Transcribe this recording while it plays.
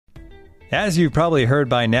As you've probably heard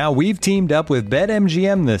by now, we've teamed up with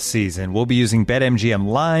BetMGM this season. We'll be using BetMGM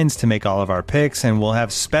lines to make all of our picks, and we'll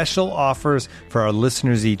have special offers for our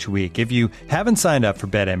listeners each week. If you haven't signed up for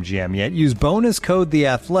BetMGM yet, use bonus code The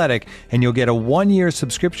Athletic, and you'll get a 1-year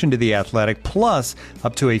subscription to The Athletic, plus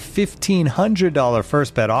up to a $1,500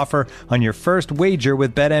 first bet offer on your first wager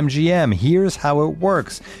with BetMGM. Here's how it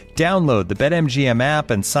works. Download the BetMGM app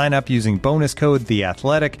and sign up using bonus code The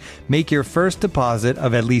Athletic. Make your first deposit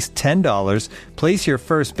of at least $10. Place your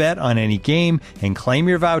first bet on any game and claim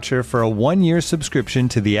your voucher for a 1-year subscription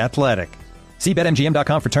to The Athletic. See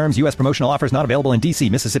BetMGM.com for terms. U.S. promotional offers not available in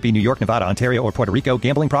D.C., Mississippi, New York, Nevada, Ontario, or Puerto Rico.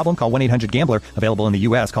 Gambling problem? Call 1-800-GAMBLER. Available in the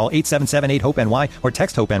U.S. Call 877-8-HOPE-NY or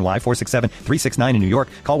text HOPE-NY 467-369 in New York.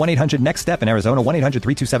 Call 1-800-NEXT-STEP in Arizona.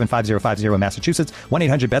 1-800-327-5050 in Massachusetts.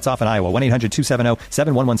 1-800-BETS-OFF in Iowa.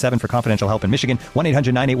 1-800-270-7117 for confidential help in Michigan.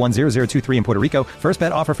 1-800-981-0023 in Puerto Rico. First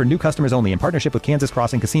bet offer for new customers only in partnership with Kansas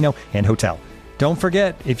Crossing Casino and Hotel. Don't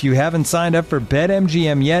forget, if you haven't signed up for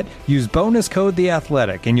BetMGM yet, use bonus code The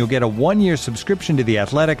Athletic, and you'll get a 1-year subscription to The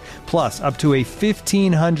Athletic, plus up to a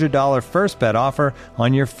 $1,500 first bet offer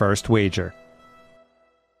on your first wager.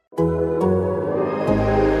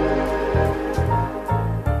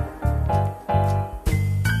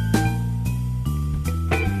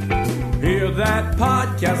 Hear that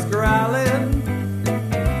podcast growling,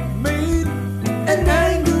 mean and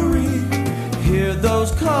angry. Hear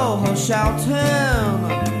those co-hosts shouting,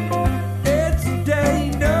 it's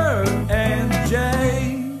Dana and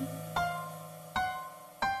Jay.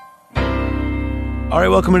 All right,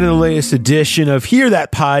 welcome into the latest edition of Hear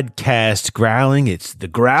That Podcast Growling. It's the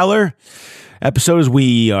Growler episode as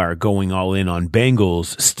we are going all in on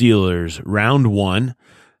Bengals Steelers round 1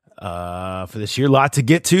 for this year. Lot to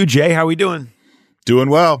get to. Jay, how are we doing? Doing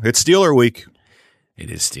well. It's Steeler week. It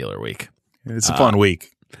is Steeler week. It's a fun week.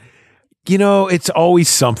 You know, it's always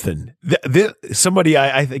something. Somebody,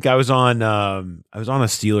 I think I was on a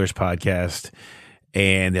Steelers podcast,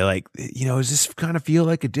 and they're like, you know, does this kind of feel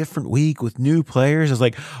like a different week with new players? I was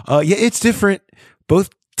like, yeah, it's different.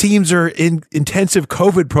 Both teams are in intensive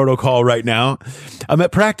COVID protocol right now. I'm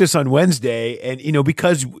at practice on Wednesday, and you know,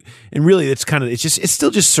 and really it's still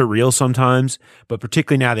just surreal sometimes, but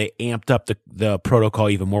particularly now they amped up the protocol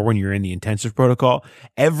even more when you're in the intensive protocol.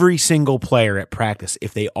 Every single player at practice,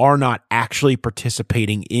 if they are not actually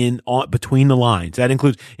participating between the lines, that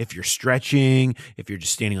includes if you're stretching, if you're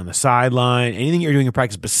just standing on the sideline, anything you're doing in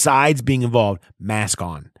practice besides being involved, mask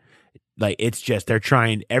on. Like, it's just, they're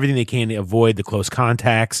trying everything they can to avoid the close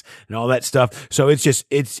contacts and all that stuff. So it's just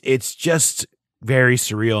very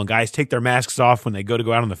surreal. And guys take their masks off when they go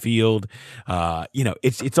out on the field. You know,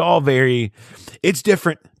 it's all it's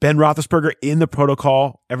different. Ben Roethlisberger in the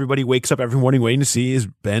protocol. Everybody wakes up every morning waiting to see, is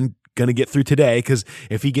Ben going to get through today? Because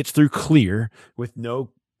if he gets through clear with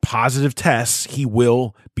no positive tests, he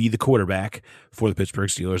will be the quarterback for the Pittsburgh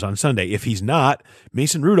Steelers on Sunday. If he's not,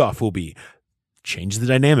 Mason Rudolph will be. Changes the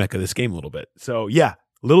dynamic of this game a little bit. So yeah,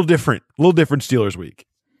 a little different Steelers week.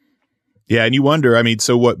 Yeah, and you wonder, I mean,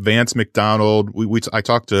 so what Vance McDonald, I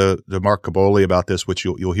talked to Mark Caboli about this, which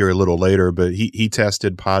you'll hear a little later, but he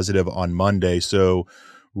tested positive on Monday. So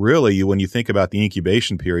really, when you think about the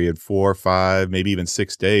incubation period, 4, 5, maybe even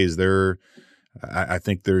 6 days, I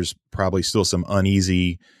think there's probably still some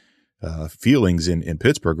uneasy feelings in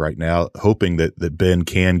Pittsburgh right now, hoping that Ben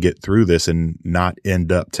can get through this and not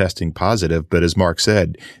end up testing positive. But as Mark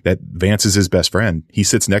said, that Vance is his best friend. He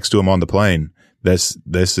sits next to him on the plane. This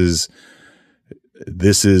is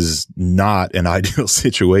not an ideal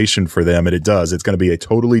situation for them, and it's going to be a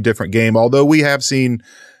totally different game. Although we have seen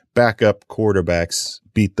backup quarterbacks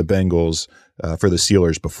beat the Bengals for the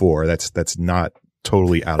Steelers before. That's not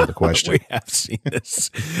totally out of the question. We have seen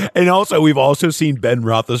this. And also, we've also seen Ben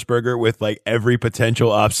Roethlisberger with like every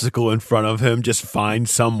potential obstacle in front of him just find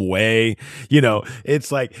some way. You know,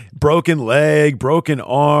 it's like broken leg, broken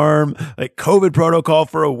arm, like COVID protocol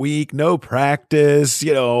for a week, no practice,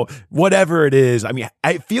 you know, whatever it is. I mean,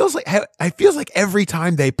 it feels like every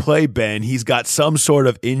time they play Ben, he's got some sort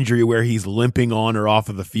of injury where he's limping on or off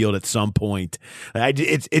of the field at some point.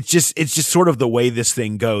 It's just sort of the way this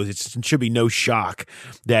thing goes. It should be no shock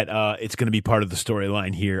that it's going to be part of the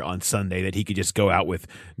storyline here on Sunday, that he could just go out with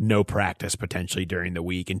no practice potentially during the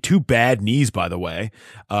week, and 2 bad knees, by the way,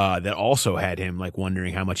 that also had him like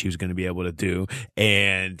wondering how much he was going to be able to do,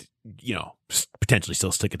 and you know, potentially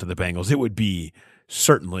still stick it to the Bengals. It would be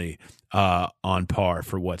certainly on par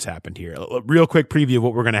for what's happened here. A real quick preview of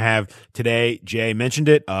what we're going to have today. Jay mentioned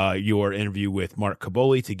it, your interview with Mark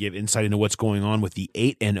Kaboly to give insight into what's going on with the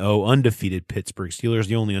 8-0 undefeated Pittsburgh Steelers,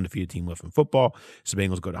 the only undefeated team left in football. So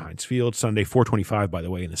Bengals go to Heinz Field Sunday, 4:25, by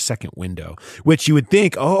the way, in the second window, which you would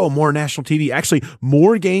think, more national TV. Actually,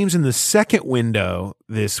 more games in the second window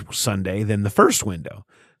this Sunday than the first window.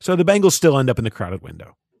 So the Bengals still end up in the crowded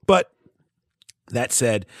window. But that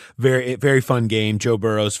said, very, very fun game. Joe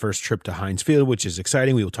Burrow's first trip to Heinz Field, which is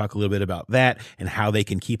exciting. We will talk a little bit about that and how they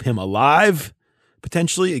can keep him alive,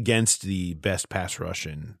 potentially, against the best pass rush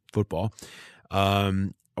in football.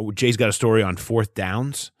 Jay's got a story on fourth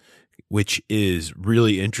downs, which is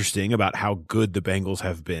really interesting about how good the Bengals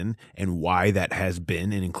have been and why that has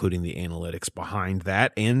been, and including the analytics behind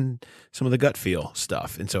that and some of the gut feel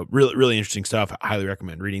stuff. And so really, really interesting stuff. I highly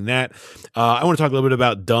recommend reading that. I want to talk a little bit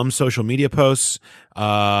about dumb social media posts.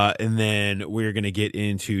 And then we're going to get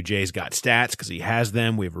into Jay's got stats because he has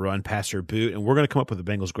them. We have a run, pass, or boot, and we're going to come up with a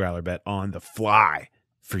Bengals growler bet on the fly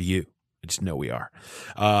for you. I just know we are.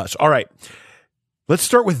 All right. Let's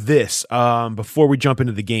start with this before we jump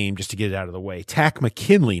into the game, just to get it out of the way. Takk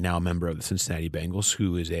McKinley, now a member of the Cincinnati Bengals,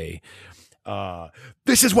 who is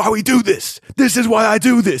this is why we do this. This is why I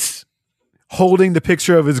do this. Holding the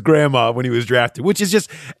picture of his grandma when he was drafted, which is just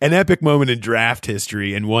an epic moment in draft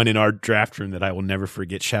history and one in our draft room that I will never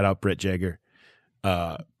forget. Shout out Brett Jagger,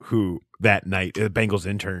 who that night, the Bengals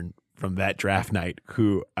intern from that draft night,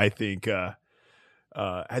 who I think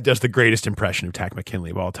had just the greatest impression of Takk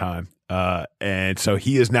McKinley of all time. And so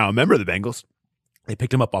he is now a member of the Bengals. They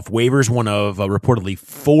picked him up off waivers, one of reportedly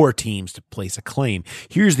 4 teams to place a claim.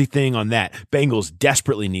 Here's the thing on that. Bengals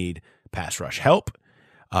desperately need pass rush help.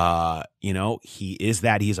 He is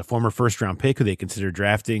that. He's a former first-round pick who they considered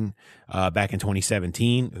drafting back in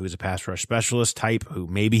 2017, who is a pass rush specialist type who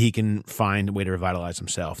maybe he can find a way to revitalize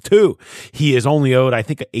himself. 2, he is only owed, I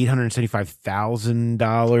think,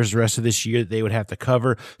 $875,000 the rest of this year that they would have to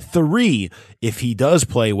cover. 3, if he does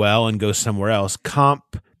play well and goes somewhere else,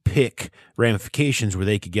 comp pick ramifications where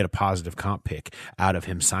they could get a positive comp pick out of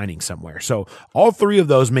him signing somewhere. So all 3 of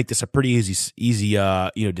those make this a pretty easy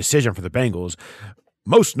decision for the Bengals.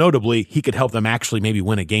 Most notably, he could help them actually maybe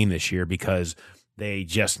win a game this year because they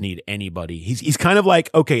just need anybody. He's kind of like,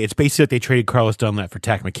 okay, it's basically like they traded Carlos Dunlap for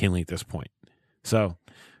Takk McKinley at this point. So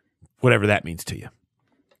whatever that means to you.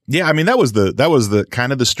 Yeah, I mean that was the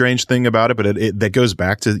kind of the strange thing about it, but that goes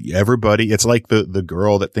back to everybody. It's like the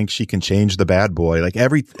girl that thinks she can change the bad boy. Like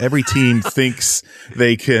every team thinks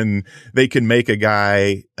they can make a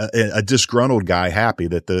guy, a disgruntled guy, happy,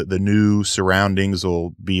 that the new surroundings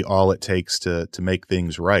will be all it takes to make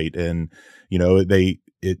things right. And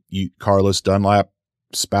Carlos Dunlap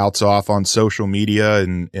spouts off on social media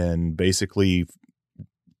and basically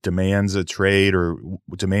demands a trade or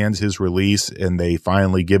demands his release, and they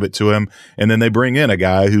finally give it to him. And then they bring in a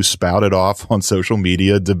guy who spouted off on social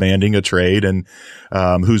media demanding a trade and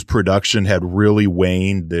whose production had really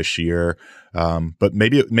waned this year. But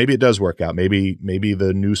maybe it does work out. Maybe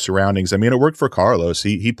the new surroundings. I mean, it worked for Carlos.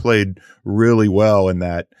 He played really well in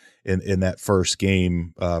that first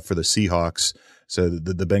game for the Seahawks. So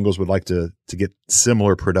the Bengals would like to get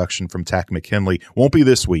similar production from Takk McKinley. Won't be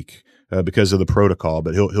this week because of the protocol,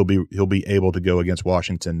 but he'll be able to go against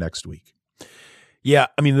Washington next week. Yeah,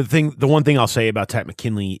 I mean the one thing I'll say about Takk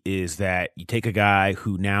McKinley is that you take a guy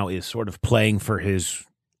who now is sort of playing for his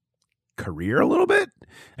career a little bit.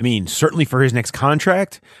 I mean, certainly for his next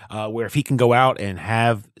contract, where if he can go out and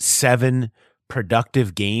have 7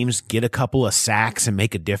 productive games, get a couple of sacks, and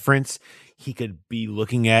make a difference, he could be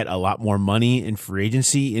looking at a lot more money in free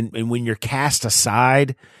agency. And when you're cast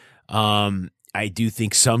aside, I do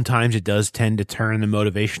think sometimes it does tend to turn the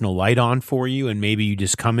motivational light on for you, and maybe you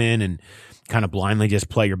just come in and kind of blindly just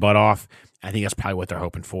play your butt off. I think that's probably what they're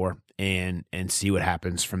hoping for, and see what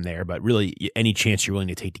happens from there. But really, any chance you're willing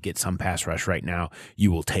to take to get some pass rush right now, you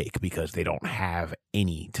will take, because they don't have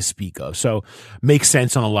any to speak of. So makes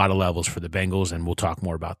sense on a lot of levels for the Bengals, and we'll talk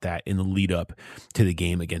more about that in the lead up to the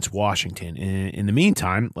game against Washington. In the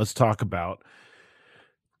meantime, let's talk about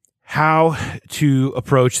how to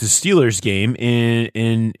approach the Steelers game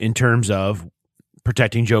in terms of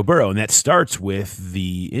protecting Joe Burrow. And that starts with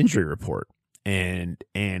the injury report and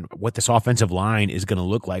what this offensive line is going to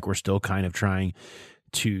look like. We're still kind of trying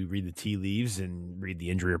to read the tea leaves and read the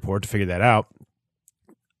injury report to figure that out.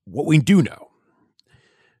 What we do know,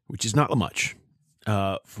 which is not much,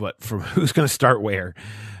 but for who's going to start where,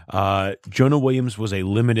 Jonah Williams was a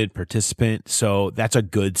limited participant, so that's a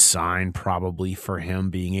good sign probably for him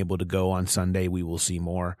being able to go on Sunday. We will see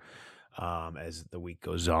more as the week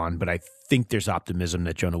goes on, but I think there's optimism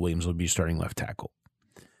that Jonah Williams will be starting left tackle.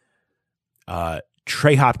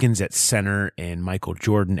 Trey Hopkins at center and Michael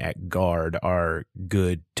Jordan at guard are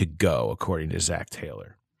good to go, according to Zach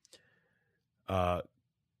Taylor.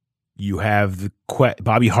 You have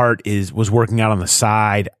Bobby Hart was working out on the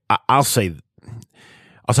side. I'll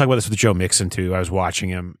talk about this with Joe Mixon too. I was watching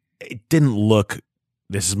him. It didn't look.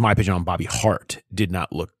 This is my opinion on Bobby Hart. Did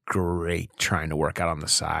not look great trying to work out on the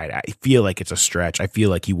side. I feel like it's a stretch. I feel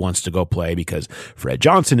like he wants to go play because Fred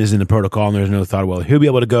Johnson is in the protocol, and there's no thought, well, he'll be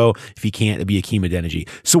able to go. If he can't, it'll be Akeem Adeniji.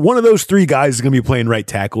 So one of those three guys is going to be playing right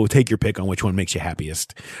tackle. Take your pick on which one makes you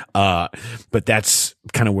happiest. But that's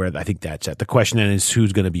kind of where I think that's at. The question then is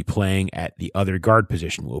who's going to be playing at the other guard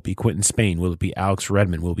position. Will it be Quentin Spain? Will it be Alex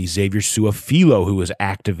Redmond? Will it be Xavier Su'a-Filo, who was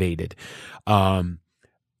activated?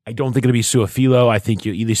 I don't think it'll be Su'a-Filo. I think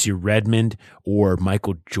you'll either see Redmond or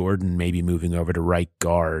Michael Jordan maybe moving over to right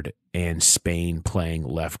guard and Spain playing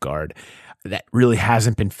left guard. That really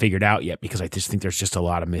hasn't been figured out yet because I just think there's just a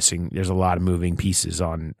lot of there's a lot of moving pieces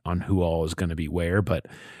on who all is going to be where. But,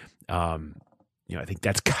 I think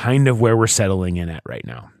that's kind of where we're settling in at right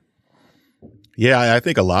now. Yeah, I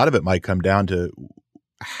think a lot of it might come down to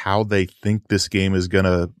how they think this game is going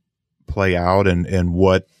to play out and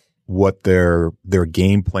what their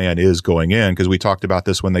game plan is going in, because we talked about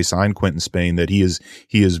this when they signed Quentin Spain, that he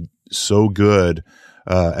is so good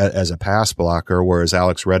as a pass blocker, whereas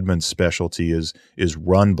Alex Redmond's specialty is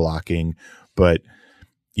run blocking. But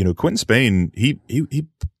Quentin Spain he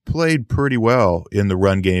played pretty well in the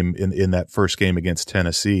run game in that first game against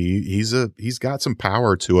Tennessee. He's got some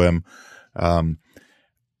power to him.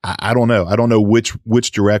 I don't know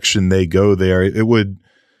which direction they go there. It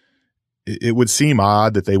would seem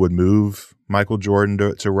odd that they would move Michael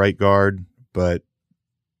Jordan to right guard, but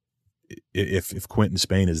if Quentin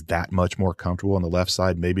Spain is that much more comfortable on the left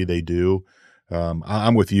side, maybe they do.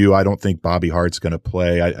 I'm with you. I don't think Bobby Hart's going to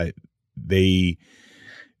play. They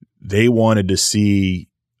wanted to see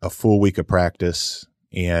a full week of practice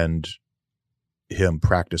and him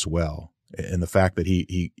practice well. And the fact that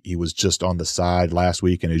he was just on the side last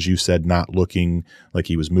week, and as you said, not looking like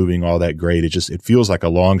he was moving all that great. It feels like a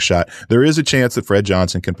long shot. There is a chance that Fred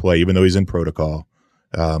Johnson can play, even though he's in protocol.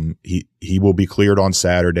 He will be cleared on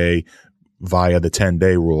Saturday via the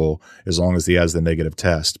 10-day rule as long as he has the negative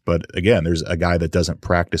test. But again, there's a guy that doesn't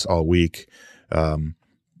practice all week.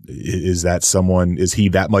 Is he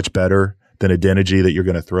that much better than Adeniji that you're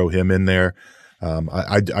going to throw him in there?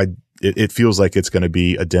 It feels like it's going to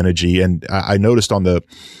be Adeniji. And I noticed on the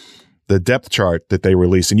depth chart that they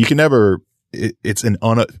released, and you can never, it's an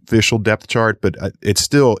unofficial depth chart, but it's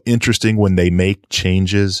still interesting when they make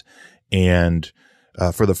changes. And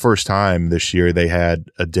for the first time this year, they had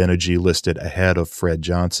Adeniji listed ahead of Fred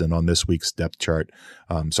Johnson on this week's depth chart.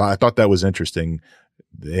 So I thought that was interesting.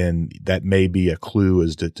 And that may be a clue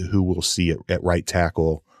as to who we'll see at right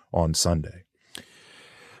tackle on Sunday.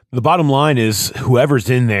 The bottom line is whoever's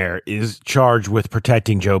in there is charged with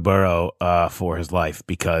protecting Joe Burrow for his life,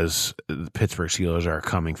 because the Pittsburgh Steelers are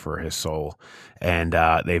coming for his soul, and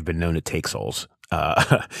they've been known to take souls.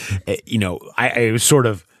 I was sort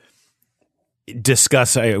of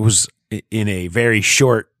I was in a very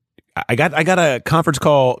short. I got a conference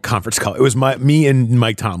call. It was me and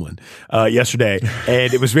Mike Tomlin yesterday,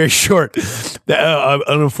 and it was very short. An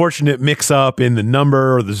unfortunate mix-up in the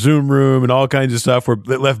number or the Zoom room and all kinds of stuff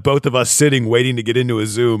that left both of us sitting waiting to get into a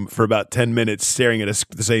Zoom for about 10 minutes, staring at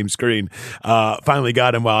the same screen. Finally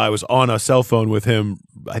got him while I was on a cell phone with him,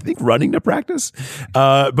 I think running to practice.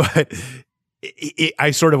 But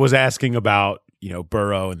I sort of was asking about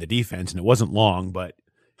Burrow and the defense, and it wasn't long, but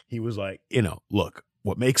he was like, look.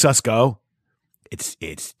 What makes us go? It's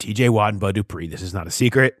TJ Watt and Bud Dupree. This is not a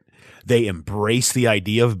secret. They embrace the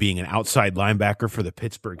idea of being an outside linebacker for the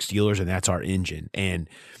Pittsburgh Steelers, and that's our engine. And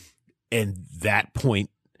that point,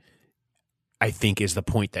 I think, is the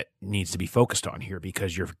point that needs to be focused on here,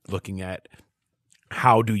 because you're looking at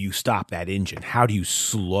how do you stop that engine? How do you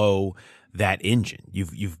slow that engine?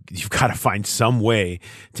 You've got to find some way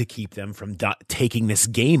to keep them from taking this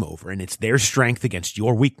game over, and it's their strength against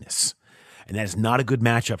your weakness. And that is not a good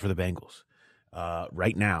matchup for the Bengals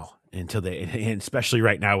right now, and especially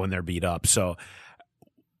right now when they're beat up. So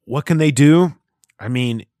what can they do? I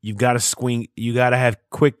mean, you've got to swing. You got to have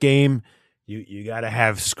quick game. You got to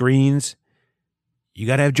have screens. You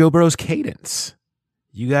got to have Joe Burrow's cadence.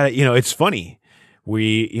 You got to, it's funny.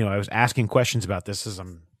 I was asking questions about this as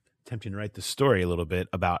I'm attempting to write the story a little bit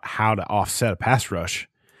about how to offset a pass rush.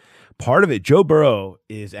 Part of it, Joe Burrow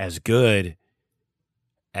is as good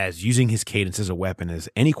as using his cadence as a weapon as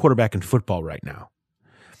any quarterback in football right now.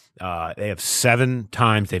 They have 7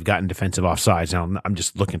 times they've gotten defensive offsides. Now, I'm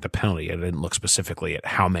just looking at the penalty. I didn't look specifically at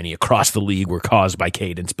how many across the league were caused by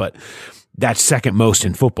cadence, but That's second most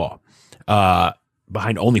in football,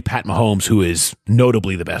 behind only Pat Mahomes, who is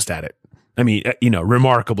notably the best at it. I mean,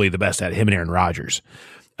 remarkably the best at it, him and Aaron Rodgers.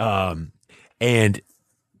 And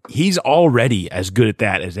he's already as good at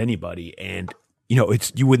that as anybody. And,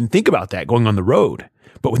 you wouldn't think about that going on the road.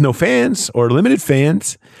 But with no fans or limited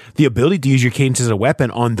fans, the ability to use your cadence as a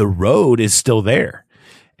weapon on the road is still there.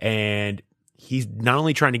 And he's not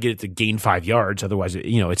only trying to get it to gain 5 yards, otherwise,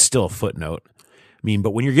 it's still a footnote. I mean,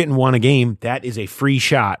 but when you're getting one a game, that is a free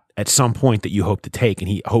shot at some point that you hope to take. And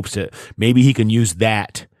he hopes to, maybe he can use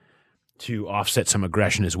that to offset some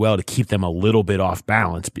aggression as well, to keep them a little bit off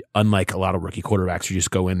balance, unlike a lot of rookie quarterbacks who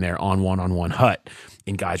just go in there on one hut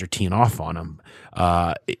and guys are teeing off on them.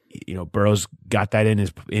 Burrow's got that in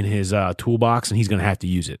his toolbox, and he's going to have to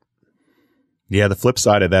use it. Yeah, the flip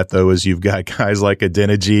side of that, though, is you've got guys like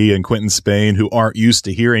Adeniji and Quentin Spain who aren't used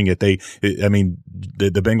to hearing it. The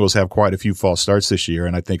Bengals have quite a few false starts this year,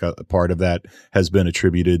 and I think a part of that has been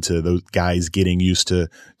attributed to those guys getting used to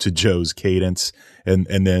Joe's cadence. And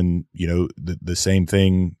then, the same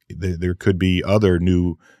thing, there could be other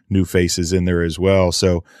new faces in there as well.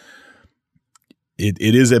 So it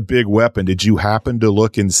is a big weapon. Did you happen to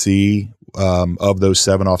look and see of those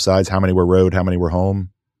 7 offsides, how many were road, how many were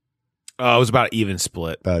home? It was about even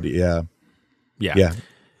split. Yeah.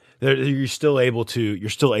 You're still able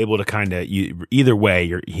to kind of, either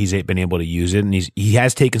way, he's been able to use it, and he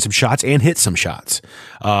has taken some shots and hit some shots.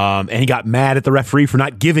 And he got mad at the referee for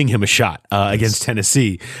not giving him a shot against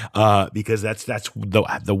Tennessee, because that's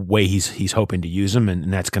the way he's hoping to use him,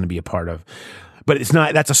 and that's going to be a part of. But it's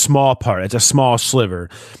not. That's a small part. It's a small sliver.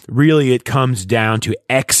 Really, it comes down to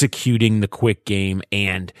executing the quick game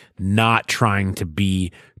and not trying to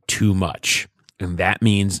be too much. And that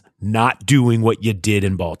means not doing what you did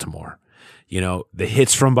in Baltimore. The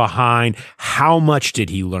hits from behind. How much did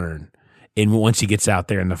he learn? And once he gets out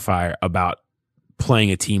there in the fire about playing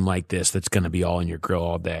a team like this that's going to be all in your grill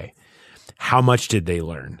all day, how much did they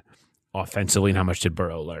learn offensively, and how much did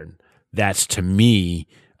Burrow learn? That's, to me,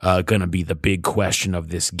 going to be the big question of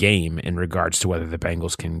this game in regards to whether the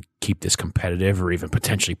Bengals can keep this competitive or even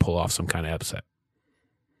potentially pull off some kind of upset.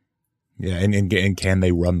 Yeah, and can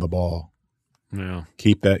they run the ball? Yeah.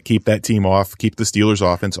 Keep that team off, keep the Steelers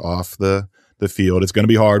offense off the field. It's going to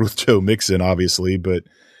be hard with Joe Mixon, obviously, but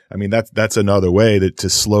I mean, that's another way to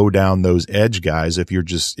slow down those edge guys. If you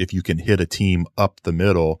can hit a team up the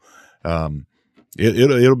middle,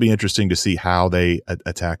 it'll be interesting to see how they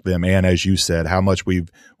attack them. And as you said, how much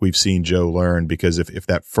we've seen Joe learn, because if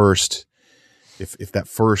that first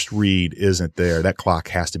read isn't there, that clock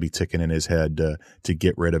has to be ticking in his head to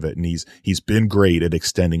get rid of it. And he's been great at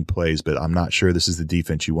extending plays, but I'm not sure this is the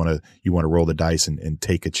defense you want to roll the dice and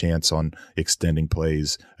take a chance on extending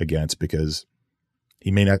plays against, because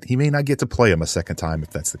he may not get to play him a second time if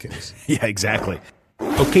that's the case. Yeah, exactly.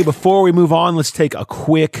 Okay, before we move on, let's take a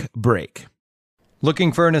quick break.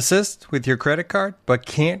 Looking for an assist with your credit card but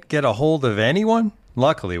can't get a hold of anyone?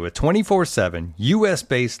 Luckily, with 24/7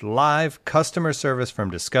 U.S.-based live customer service from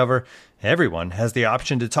Discover, everyone has the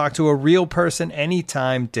option to talk to a real person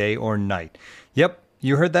anytime, day or night. Yep,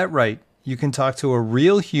 you heard that right. You can talk to a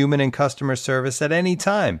real human in customer service at any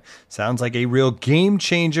time. Sounds like a real game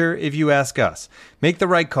changer if you ask us. Make the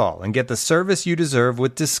right call and get the service you deserve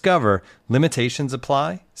with Discover. Limitations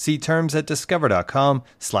apply. See terms at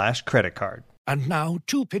discover.com/creditcard. And now,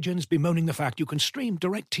 2 pigeons bemoaning the fact you can stream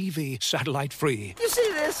DirecTV satellite-free. You see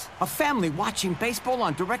this? A family watching baseball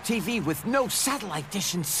on DirecTV with no satellite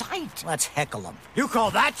dish in sight. Let's heckle them. You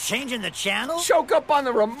call that changing the channel? Choke up on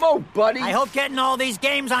the remote, buddy. I hope getting all these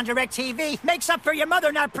games on DirecTV makes up for your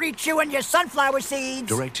mother not pre-chewing your sunflower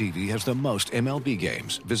seeds. DirecTV has the most MLB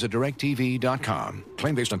games. Visit DirecTV.com.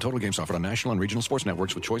 Claim based on total games offered on national and regional sports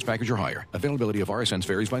networks with choice package or higher. Availability of RSNs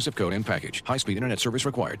varies by zip code and package. High-speed internet service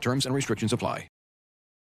required. Terms and restrictions apply.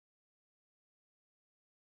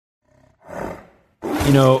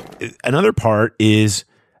 Another part is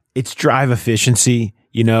it's drive efficiency,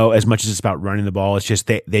 as much as it's about running the ball. It's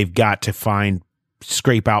just they've got to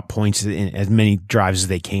scrape out points in as many drives as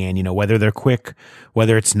they can, whether they're quick,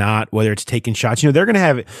 whether it's not, whether it's taking shots. They're going to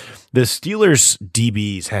have the Steelers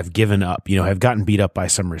DBs have given up, have gotten beat up by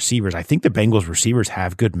some receivers. I think the Bengals receivers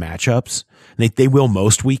have good matchups. They will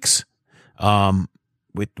most weeks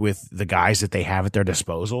with the guys that they have at their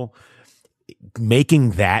disposal.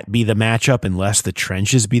 Making that be the matchup and less the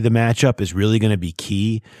trenches be the matchup is really going to be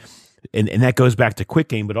key. And that goes back to quick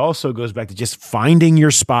game, but also goes back to just finding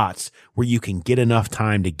your spots where you can get enough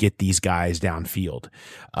time to get these guys downfield.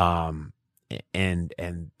 And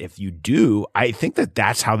if you do, I think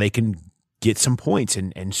that's how they can get some points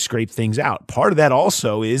and scrape things out. Part of that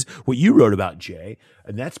also is what you wrote about, Jay,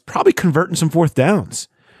 and that's probably converting some fourth downs.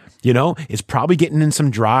 It's probably getting in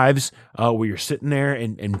some drives where you're sitting there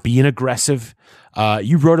and being aggressive.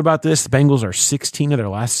 You wrote about this. The Bengals are 16 of their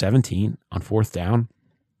last 17 on fourth down.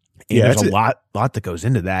 And there's a lot that goes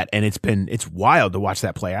into that, and it's wild to watch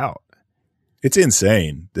that play out. It's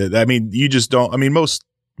insane. I mean, you just don't. I mean, most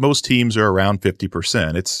teams are around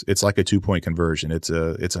 50%. It's like a 2-point conversion. It's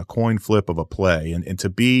a coin flip of a play, and to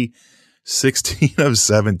be 16 of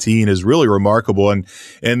 17 is really remarkable. And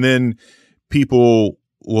then people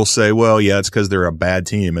will say, well, yeah, it's because they're a bad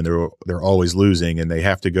team and they're always losing and they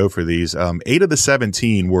have to go for these. 8 of the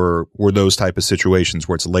 17 were those type of situations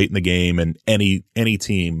where it's late in the game and any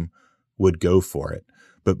team would go for it.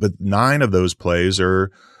 But 9 of those plays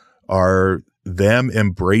are them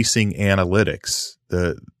embracing analytics.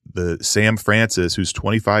 The Sam Francis, who's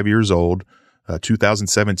 25 years old,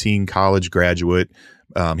 2017 college graduate.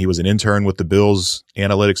 He was an intern with the Bills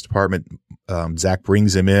analytics department. Zach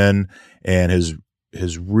brings him in and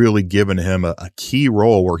has really given him a key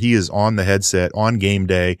role where he is on the headset on game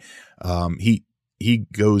day. He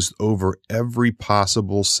goes over every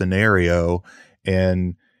possible scenario,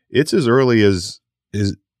 and it's as early as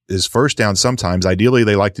first down. Sometimes, ideally,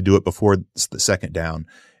 they like to do it before the second down,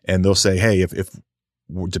 and they'll say, "Hey, if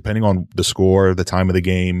depending on the score, the time of the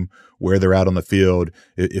game, where they're out on the field,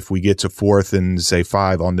 if we get to 4th and say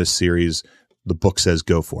 5 on this series, the book says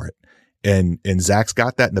go for it." And Zach's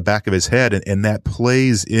got that in the back of his head, and that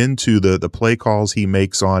plays into the play calls he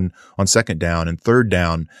makes on second down and third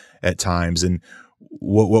down at times. And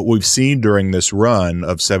what we've seen during this run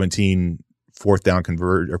of 17 fourth down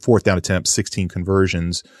attempts, 16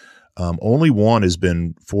 conversions, only one has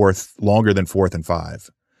been longer than 4th and 5.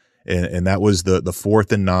 And that was the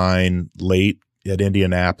 4th and 9 late at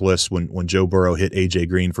Indianapolis when Joe Burrow hit AJ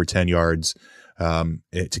Green for 10 yards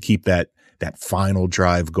to keep that final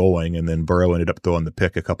drive going, and then Burrow ended up throwing the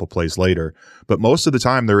pick a couple plays later. But most of the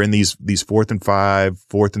time they're in these 4th and 5,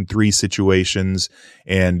 4th and 3 situations,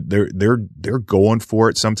 and they're going for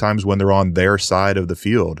it sometimes when they're on their side of the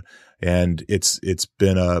field. And it's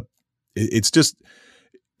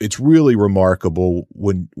really remarkable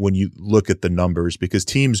when you look at the numbers, because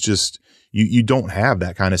teams just you don't have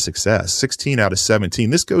that kind of success. 16 out of 17.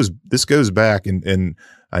 This goes back, and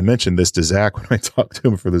I mentioned this to Zach when I talked to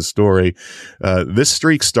him for this story. This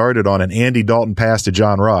streak started on an Andy Dalton pass to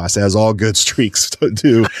John Ross, as all good streaks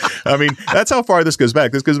do. I mean, that's how far this goes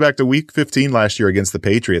back. This goes back to week 15 last year against the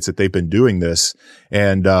Patriots that they've been doing this.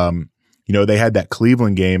 And, they had that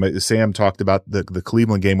Cleveland game. Sam talked about the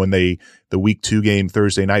Cleveland game when the week 2 game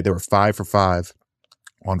Thursday night, they were 5 for 5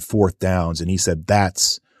 on 4th downs. And he said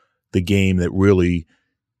that's the game that really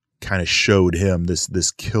kind of showed him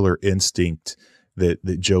this killer instinct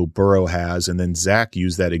that Joe Burrow has. And then Zach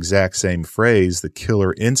used that exact same phrase, the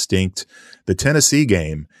killer instinct. The Tennessee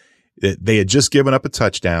game, they had just given up a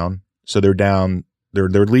touchdown, so they're down. They're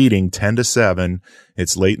leading 10-7.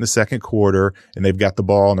 It's late in the second quarter, and they've got the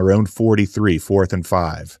ball on their own 43, 4th and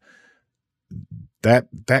 5.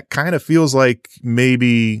 That kind of feels like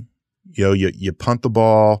maybe you punt the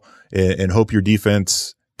ball and hope your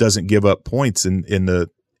defense doesn't give up points in the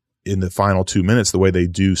final 2 minutes the way they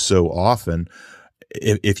do so often.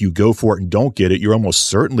 If you go for it and don't get it, you're almost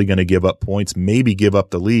certainly going to give up points, maybe give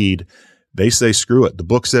up the lead. They say, screw it. The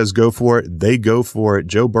book says go for it. They go for it.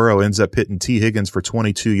 Joe Burrow ends up hitting T. Higgins for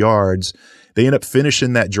 22 yards. They end up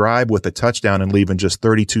finishing that drive with a touchdown and leaving just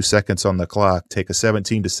 32 seconds on the clock, take a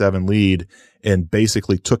 17-7 lead, and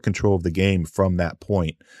basically took control of the game from that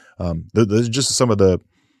point. Those are just some of the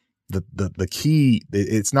key.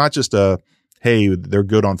 It's not just hey, they're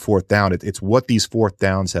good on 4th down. It's what these 4th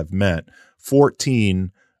downs have meant.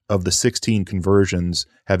 14 of the 16 conversions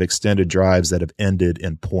have extended drives that have ended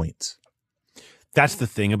in points. That's the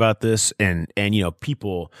thing about this. And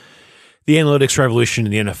people, the analytics revolution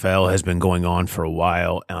in the NFL has been going on for a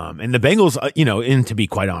while. And the Bengals, and to be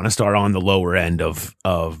quite honest, are on the lower end of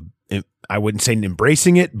I wouldn't say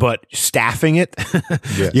embracing it, but staffing it.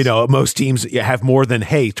 Yes. Most teams have more than,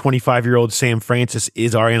 hey, 25-year-old Sam Francis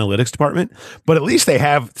is our analytics department, but at least they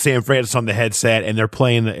have Sam Francis on the headset and they're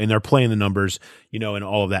playing the numbers, and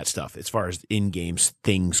all of that stuff as far as in-games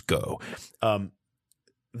things go.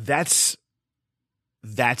 That's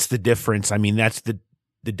the difference. I mean, that's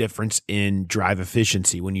the difference in drive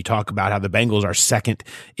efficiency. When you talk about how the Bengals are second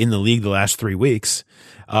in the league the last 3 weeks,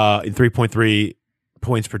 in 3.3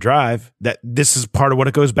 points per drive, that this is part of what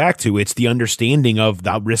it goes back to. It's the understanding of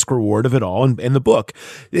the risk reward of it all and the book.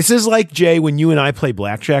 This is like, Jay, when you and I play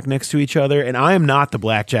blackjack next to each other, and I am not the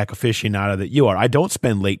blackjack aficionado that you are. I don't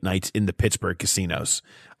spend late nights in the Pittsburgh casinos,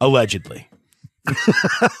 allegedly.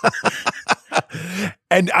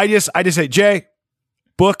 And I just say, Jay,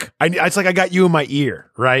 book. It's like I got you in my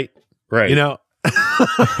ear, right? Right. You know,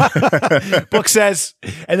 book says,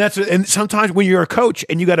 and sometimes when you're a coach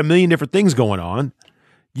and you got a million different things going on,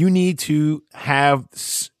 you need to have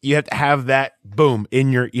that boom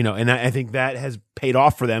in your, you know, and I think that has paid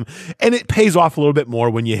off for them. And it pays off a little bit more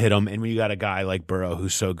when you hit them. And when you got a guy like Burrow,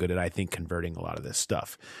 who's so good at, I think, converting a lot of this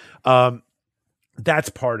stuff. That's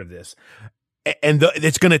part of this. And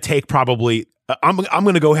it's going to take probably, I'm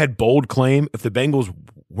going to go ahead, bold claim, if the Bengals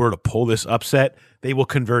were to pull this upset, they will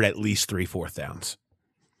convert at least 3 4th downs.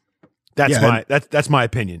 That's my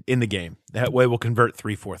opinion in the game. That way we'll convert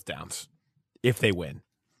 3 4th downs if they win.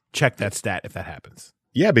 Check that stat if that happens.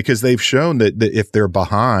 Yeah, because they've shown that if they're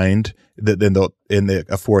behind, then a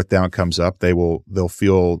 4th down comes up, they'll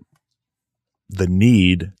feel the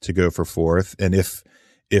need to go for 4th, and if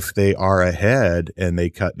they are ahead and they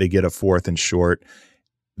get a 4th and short,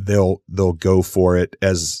 they'll go for it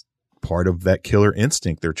as part of that killer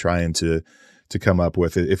instinct they're trying to come up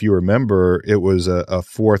with. If you remember, it was a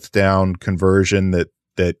 4th down conversion that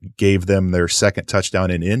gave them their second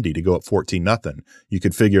touchdown in Indy to go up 14-0. You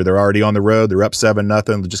could figure they're already on the road. They're up 7-0.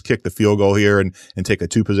 They'll just kick the field goal here and take a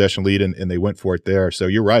 2-possession lead. And they went for it there. So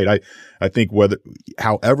you're right. I think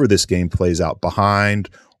however this game plays out,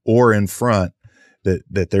 behind or in front,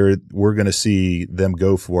 we're going to see them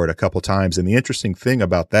go for it a couple times. And the interesting thing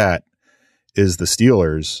about that is the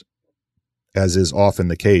Steelers, as is often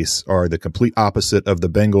the case, are the complete opposite of the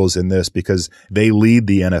Bengals in this, because they lead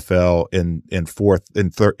the NFL in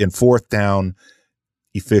 4th down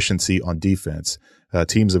efficiency on defense.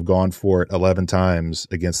 Teams have gone for it 11 times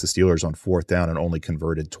against the Steelers on 4th down and only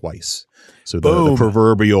converted twice. So the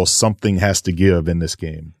proverbial something has to give in this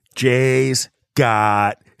game. Jay's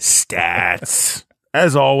got stats.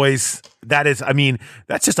 As always, that's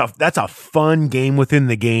a fun game within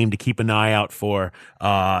the game to keep an eye out for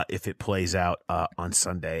if it plays out on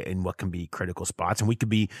Sunday, and what can be critical spots. And we could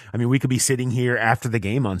be sitting here after the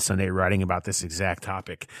game on Sunday writing about this exact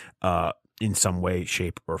topic in some way,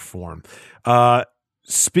 shape, or form.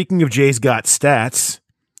 Speaking of Jay's got stats,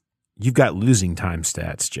 you've got losing time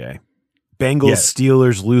stats, Jay. Bengals,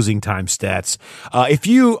 Steelers losing time stats. If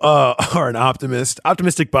you are an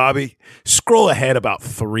optimistic Bobby, scroll ahead about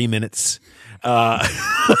 3 minutes.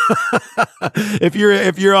 If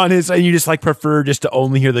you're on his and you just prefer just to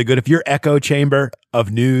only hear the good, if your echo chamber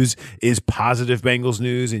of news is positive Bengals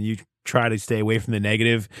news and you try to stay away from the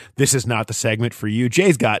negative, this is not the segment for you.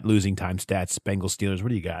 Jay's got losing time stats, Bengals, Steelers. What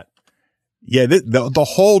do you got? Yeah, the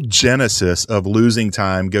whole genesis of losing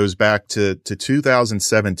time goes back to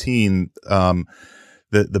 2017. The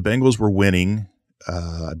Bengals were winning.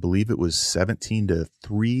 I believe it was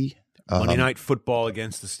 17-3. Monday Night Football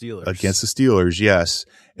against the Steelers. Against the Steelers, yes.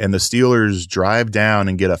 And the Steelers drive down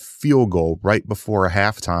and get a field goal right before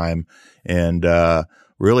halftime, and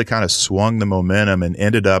really kind of swung the momentum and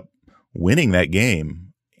ended up winning that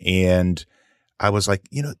game. And I was like,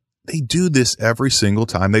 they do this every single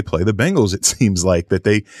time they play the Bengals. It seems like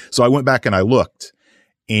so I went back and I looked,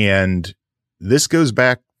 and this goes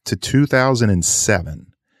back to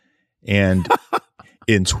 2007. And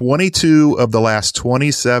in 22 of the last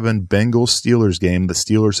 27 Bengals-Steelers game, the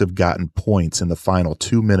Steelers have gotten points in the final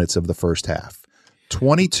 2 minutes of the first half.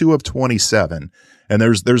 22 of 27. And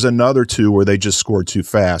there's another 2 where they just scored too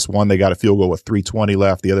fast. One, they got a field goal with 3:20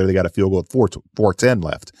 left. The other, they got a field goal with 4:10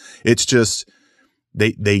 left. It's just,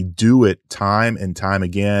 They do it time and time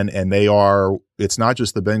again, and it's not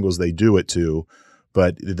just the Bengals they do it to,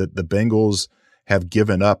 but the Bengals have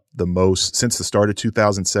given up the most since the start of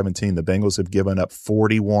 2017. The Bengals have given up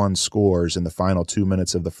 41 scores in the final 2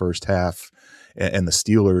 minutes of the first half, and the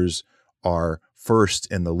Steelers are first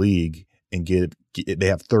in the league and they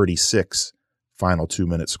have 36 final 2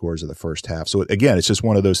 minute scores of the first half. So again, it's just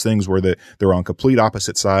one of those things where they're on complete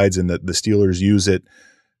opposite sides, and the Steelers use it,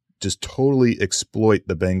 just totally exploit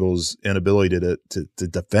the Bengals' inability to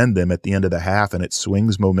defend them at the end of the half, and it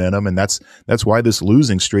swings momentum. And that's why this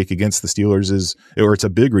losing streak against the Steelers it's a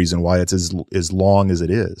big reason why it's as long as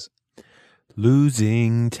it is.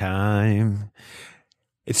 Losing time.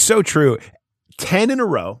 It's so true. 10 in a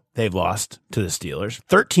row they've lost to the Steelers,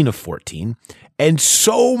 13 of 14. And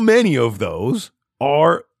so many of those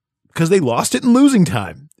are because they lost it in losing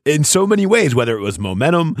time. In so many ways, whether it was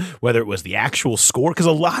momentum, whether it was the actual score, because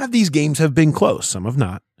a lot of these games have been close. Some have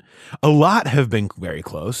not. A lot have been very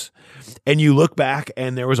close. And you look back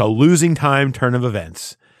and there was a losing time turn of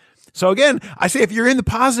events. So again, I say if you're in the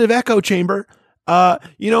positive echo chamber,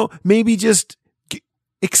 maybe just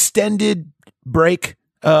extended break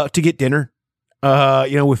to get dinner,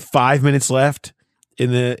 with 5 minutes left.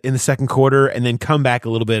 in the second quarter, and then come back a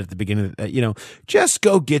little bit at the beginning. Just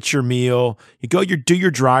go get your meal. Do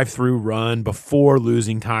your drive-through run before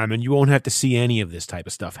losing time, and you won't have to see any of this type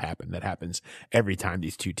of stuff happen. That happens every time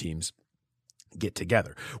these two teams get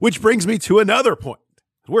together. Which brings me to another point.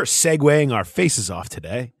 We're segueing our faces off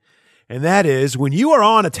today, and that is when you are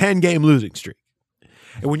on a 10-game losing streak,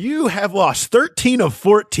 and when you have lost 13 of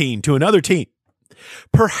 14 to another team,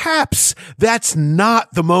 perhaps that's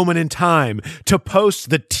not the moment in time to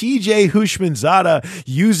post the TJ Houshmandzadeh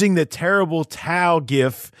using the terrible towel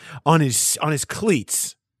gif on his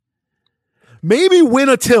cleats. Maybe win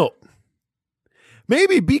a tilt.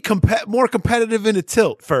 Maybe be more competitive in a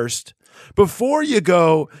tilt first before you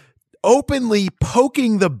go openly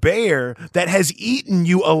poking the bear that has eaten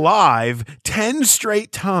you alive 10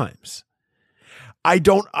 straight times. I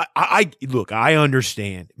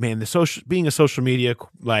understand, man, being a social media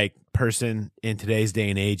person in today's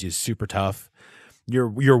day and age is super tough.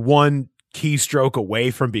 You're one keystroke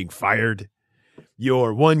away from being fired.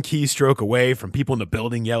 You're one keystroke away from people in the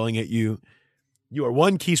building yelling at you. You are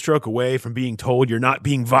one keystroke away from being told you're not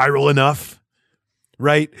being viral enough,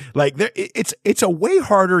 right? It's a way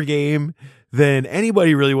harder game than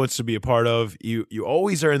anybody really wants to be a part of. You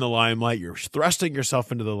always are in the limelight. You're thrusting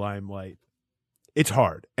yourself into the limelight. It's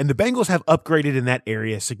hard. And the Bengals have upgraded in that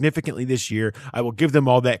area significantly this year. I will give them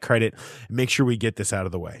all that credit and make sure we get this out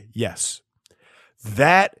of the way. Yes.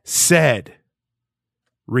 That said,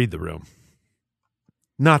 read the room.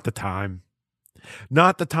 Not the time.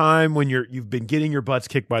 Not the time when you've been getting your butts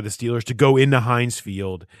kicked by the Steelers to go into Heinz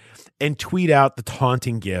Field and tweet out the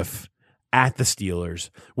taunting gif at the Steelers,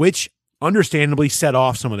 which understandably set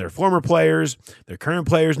off some of their former players, their current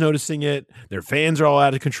players noticing it. Their fans are all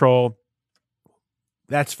out of control.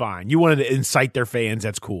 That's fine. You wanted to incite their fans.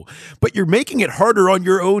 That's cool. But you're making it harder on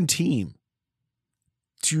your own team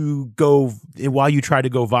to go while you try to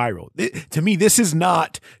go viral. To me, this is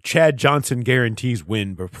not Chad Johnson guarantees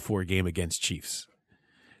win before a game against Chiefs.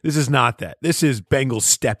 This is not that. This is Bengals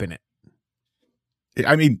step in it.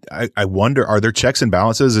 I mean, I wonder, are there checks and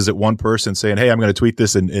balances? Is it one person saying, hey, I'm going to tweet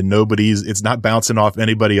this and it's not bouncing off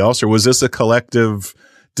anybody else? Or was this a collective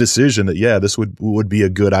decision that, yeah, this would be a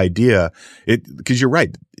good idea? Because you're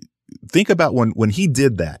right. Think about when he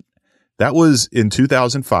did that. That was in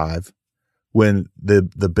 2005 when the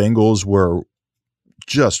Bengals were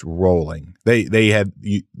just rolling. They had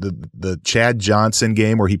the Chad Johnson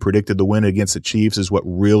game where he predicted the win against the Chiefs is what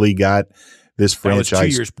really got this franchise. That was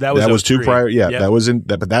 2 years. That was two prior. Yeah, yep. That was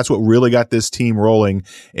but that's what really got this team rolling.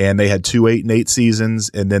 And they had 2 8-8 seasons.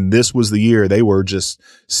 And then this was the year they were just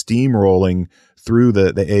steamrolling through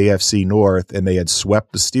the AFC North, and they had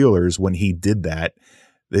swept the Steelers when he did that.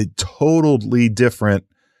 A totally different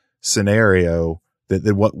scenario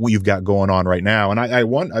than what you've got going on right now. And I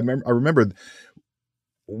remember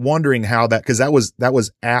wondering how that, because that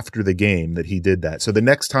was after the game that he did that. So the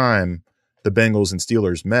next time the Bengals and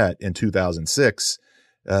Steelers met in 2006,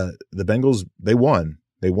 the Bengals, they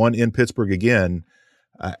won in Pittsburgh again.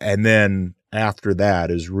 And then after that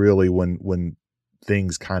is really when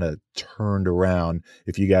things kind of turned around.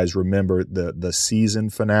 If you guys remember the season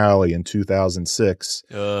finale in 2006,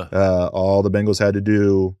 all the Bengals had to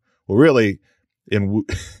do, well, really in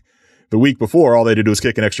the week before, all they had to do was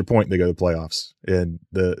kick an extra point and they go to the playoffs. And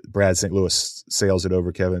the Brad St. Louis sails it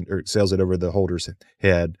over the holder's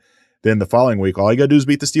head. Then the following week, all you got to do is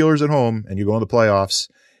beat the Steelers at home and you go in the playoffs,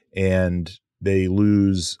 and they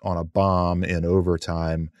lose on a bomb in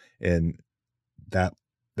overtime. And that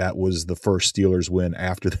was the first Steelers win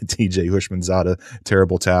after the TJ Houshmandzadeh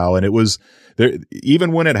terrible towel. And it was there,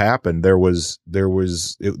 even when it happened,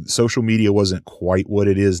 social media wasn't quite what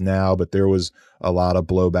it is now, but there was a lot of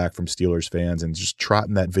blowback from Steelers fans, and just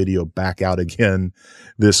trotting that video back out again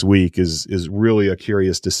this week is really a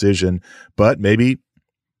curious decision. But maybe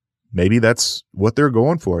that's what they're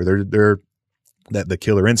going for. They're that the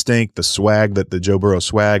killer instinct, the swag, that the Joe Burrow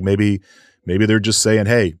swag, maybe they're just saying,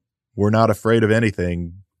 hey, we're not afraid of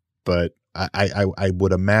anything. But I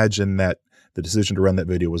would imagine that the decision to run that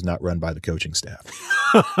video was not run by the coaching staff.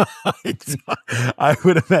 I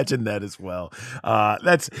would imagine that as well.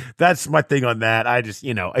 That's my thing on that. I just,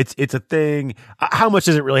 it's a thing. How much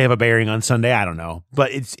does it really have a bearing on Sunday? I don't know.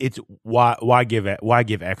 But it's why give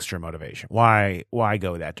extra motivation? Why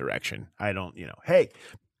go that direction? I don't, hey,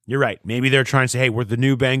 you're right. Maybe they're trying to say, hey, we're the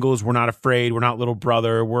new Bengals. We're not afraid. We're not little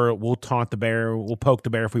brother. We'll taunt the bear. We'll poke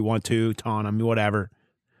the bear if we want to, taunt him, whatever.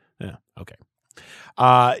 Yeah. Okay.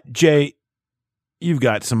 Jay, you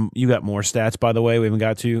got more stats, by the way, we haven't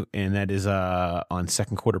got to, and that is on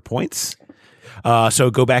second quarter points. So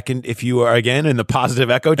go back, and if you are again in the positive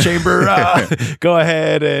echo chamber, go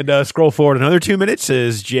ahead and scroll forward another 2 minutes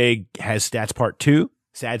as Jay has stats part 2,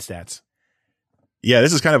 sad stats. Yeah,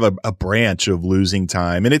 this is kind of a branch of losing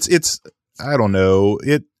time, and it's I don't know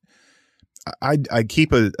it. I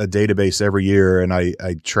keep a database every year, and I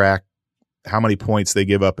track how many points they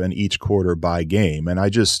give up in each quarter by game, and I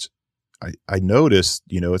noticed,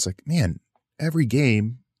 it's like, man, every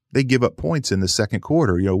game they give up points in the second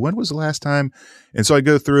quarter. When was the last time? And so I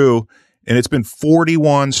go through, and it's been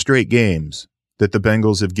 41 straight games that the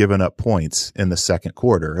Bengals have given up points in the second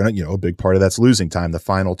quarter. And, a big part of that's losing time, the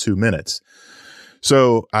final 2 minutes.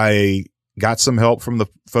 So I got some help from the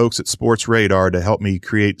folks at Sports Radar to help me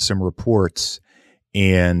create some reports,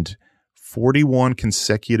 and 41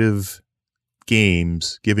 consecutive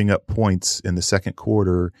games giving up points in the second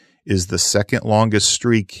quarter is the second longest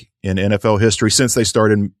streak in NFL history since they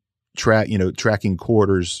started tracking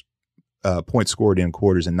quarters, points scored in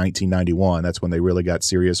quarters in 1991. That's when they really got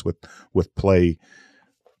serious with play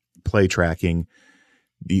tracking.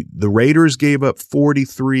 The Raiders gave up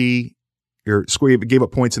 43 or gave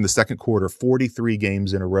up points in the second quarter 43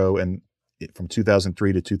 games in a row, and from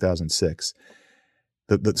 2003 to 2006.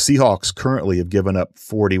 The Seahawks currently have given up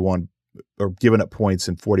 41 or given up points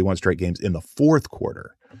in 41 straight games in the fourth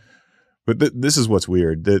quarter. But this is what's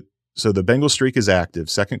weird. So the Bengals streak is active,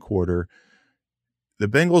 second quarter. The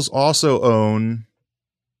Bengals also own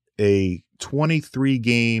a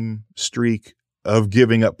 23-game streak of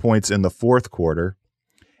giving up points in the fourth quarter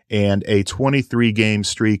and a 23-game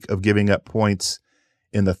streak of giving up points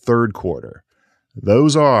in the third quarter.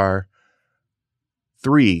 Those are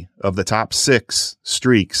 3 of the top 6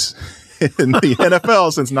 streaks in the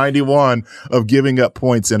NFL since 91 of giving up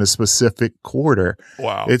points in a specific quarter.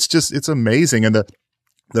 Wow. It's amazing. And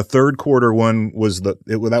the third quarter one was that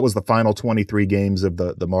was the final 23 games of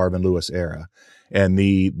the Marvin Lewis era. And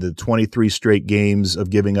the 23 straight games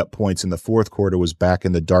of giving up points in the fourth quarter was back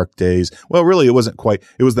in the dark days. Well, really, it wasn't quite.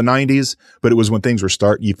 It was the 90s, but it was when things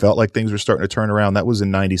were you felt like things were starting to turn around. That was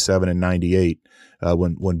in 97 and 98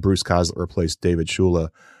 when Bruce Coslet replaced David Shula.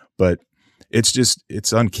 But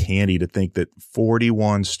it's uncanny to think that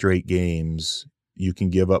 41 straight games you can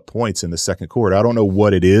give up points in the second quarter. I don't know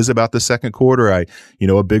what it is about the second quarter.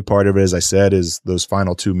 A big part of it, as I said, is those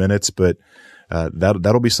final 2 minutes, but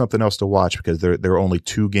that'll be something else to watch because they're only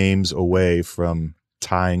 2 games away from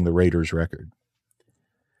tying the Raiders record.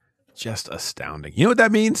 Just astounding. You know what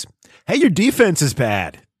that means? Hey, your defense is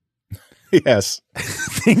bad. Yes.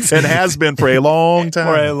 It has been for a long time.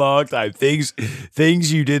 For a long time. Things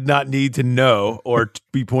you did not need to know or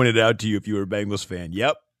be pointed out to you if you were a Bengals fan.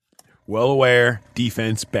 Yep. Well aware.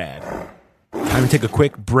 Defense bad. Time to take a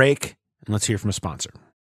quick break, and let's hear from a sponsor.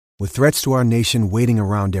 With threats to our nation waiting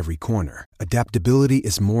around every corner, adaptability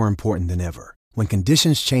is more important than ever. When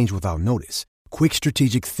conditions change without notice, quick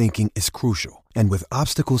strategic thinking is crucial. And with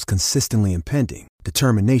obstacles consistently impending,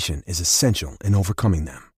 determination is essential in overcoming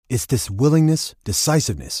them. It's this willingness,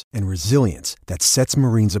 decisiveness, and resilience that sets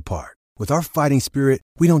Marines apart. With our fighting spirit,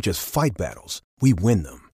 we don't just fight battles, we win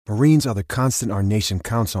them. Marines are the constant our nation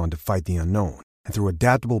counts on to fight the unknown. And through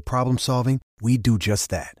adaptable problem solving, we do just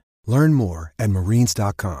that. Learn more at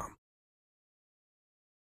marines.com.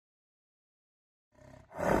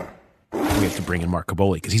 We have to bring in Mark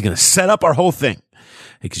Kaboly because he's going to set up our whole thing.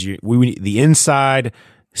 Because we need the inside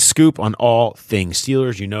scoop on all things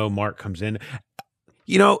Steelers. Mark comes in.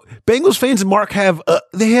 Bengals fans and Mark have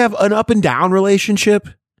an up and down relationship.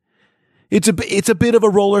 It's a bit of a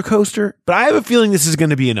roller coaster, but I have a feeling this is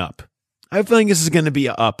going to be an up. I have a feeling this is going to be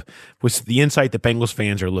an up with the insight that Bengals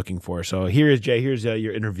fans are looking for. So here's Jay. Here's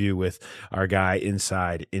your interview with our guy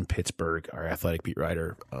inside in Pittsburgh, our athletic beat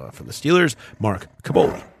writer for the Steelers, Mark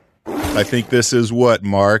Kaboly. I think this is what,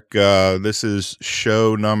 Mark? This is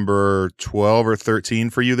show number 12 or 13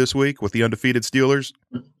 for you this week with the undefeated Steelers?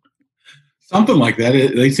 Something like that.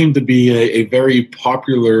 They seem to be a very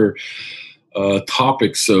popular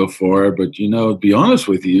topic so far, but to be honest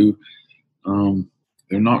with you,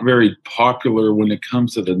 they're not very popular when it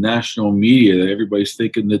comes to the national media. Everybody's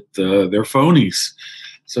thinking that they're phonies.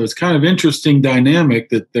 So it's kind of interesting dynamic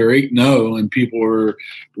that they're 8-0 and people are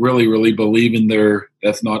really, really believing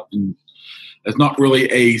that's not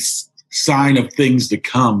really a sign of things to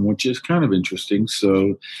come, which is kind of interesting.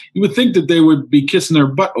 So you would think that they would be kissing their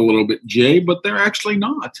butt a little bit, Jay, but they're actually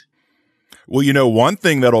not. Well, one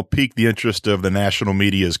thing that'll pique the interest of the national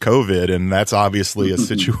media is COVID, and that's obviously a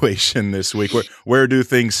situation this week. Where do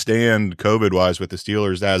things stand COVID-wise with the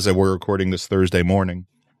Steelers as we're recording this Thursday morning?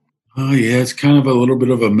 Oh, yeah, it's kind of a little bit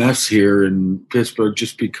of a mess here in Pittsburgh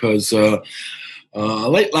just because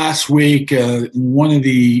late last week, one of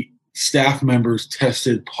the staff members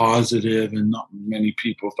tested positive, and not many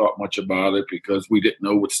people thought much about it because we didn't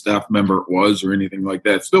know what staff member it was or anything like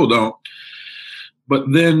that. Still don't. But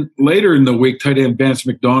then later in the week, tight end Vance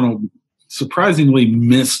McDonald surprisingly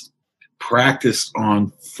missed practice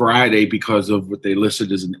on Friday because of what they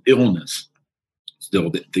listed as an illness. Still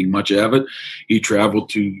didn't think much of it. He traveled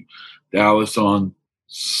to Dallas on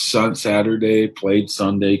Saturday, played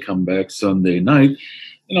Sunday, come back Sunday night.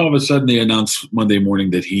 And all of a sudden they announced Monday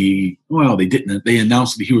morning that they didn't. They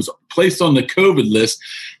announced that he was placed on the COVID list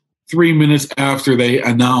 3 minutes after they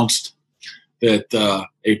announced that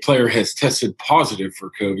a player has tested positive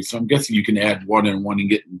for COVID. So I'm guessing you can add 1 and 1 and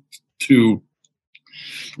get 2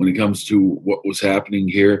 when it comes to what was happening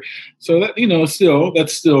here. So that,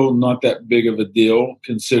 that's still not that big of a deal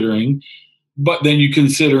considering. But then you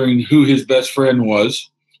considering who his best friend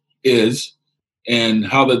is, and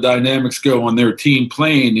how the dynamics go on their team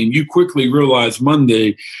playing, and you quickly realize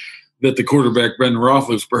Monday that the quarterback Ben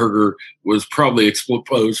Roethlisberger was probably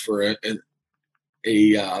exposed for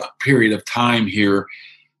a period of time here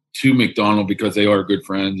to McDonald because they are good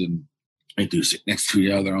friends and they do sit next to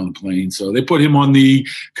each other on the plane. So they put him on the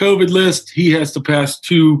COVID list. He has to pass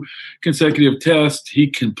 2 consecutive tests. He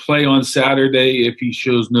can play on Saturday if he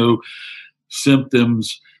shows no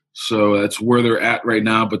symptoms. So that's where they're at right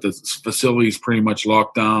now. But the facility is pretty much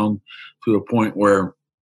locked down to a point where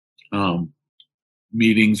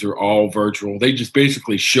meetings are all virtual. They just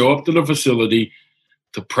basically show up to the facility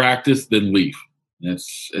to practice, then leave.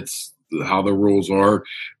 It's how the rules are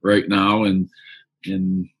right now. And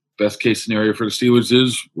in best case scenario for the Steelers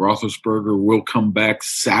is Roethlisberger will come back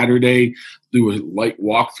Saturday, do a light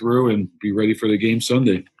walkthrough, and be ready for the game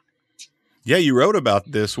Sunday. Yeah, you wrote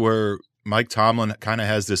about this where Mike Tomlin kind of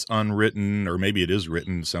has this unwritten, or maybe it is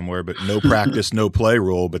written somewhere, but no practice, no play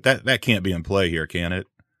rule. But that can't be in play here, can it?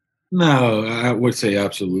 No, I would say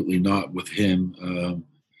absolutely not with him.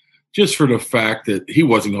 Just for the fact that he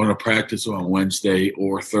wasn't going to practice on Wednesday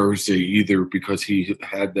or Thursday either because he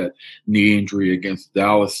had that knee injury against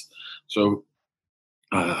Dallas. So,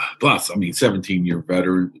 plus, 17-year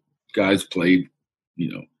veteran, guys played,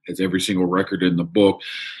 has every single record in the book.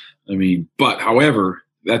 But however,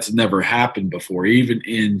 that's never happened before. Even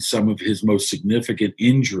in some of his most significant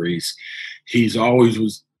injuries, he's always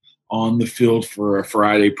was on the field for a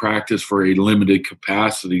Friday practice for a limited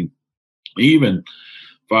capacity. Even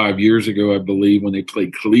 5 years ago, I believe, when they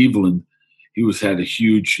played Cleveland, he had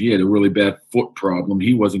a really bad foot problem.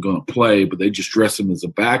 He wasn't going to play, but they just dressed him as a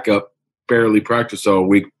backup, barely practiced all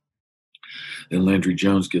week. Then Landry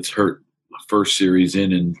Jones gets hurt first series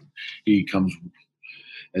in, and he comes,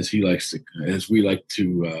 as we like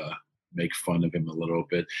to make fun of him a little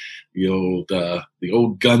bit. The old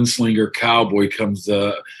gunslinger cowboy comes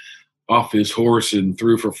off his horse and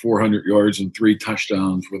threw for 400 yards and 3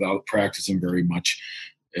 touchdowns without practicing very much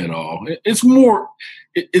at all.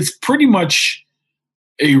 It's pretty much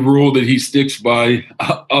a rule that he sticks by,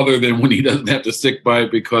 other than when he doesn't have to stick by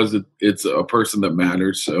it because it's a person that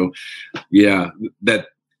matters. So, yeah, that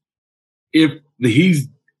if he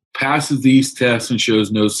passes these tests and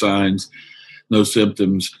shows no signs, no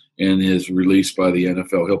symptoms, and is released by the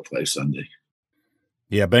NFL, he'll play Sunday.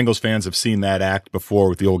 Yeah, Bengals fans have seen that act before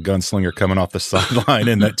with the old gunslinger coming off the sideline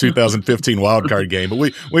in that 2015 wildcard game,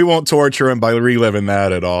 but we won't torture him by reliving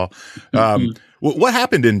that at all. What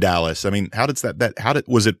happened in Dallas? How did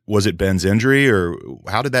was it Ben's injury, or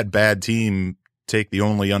how did that bad team take the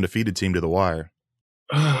only undefeated team to the wire?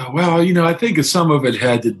 Well, I think some of it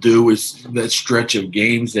had to do with that stretch of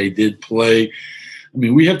games they did play.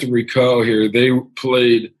 We have to recall here, they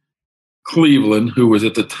played Cleveland, who was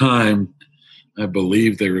at the time, I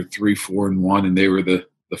believe they were 3-4-1, and they were the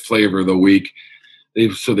flavor of the week. They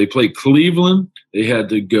played Cleveland. They had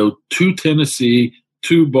to go to Tennessee,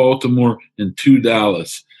 to Baltimore, and to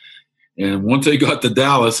Dallas. And once they got to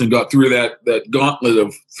Dallas and got through that gauntlet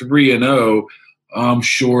of 3-0, I'm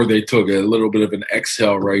sure they took a little bit of an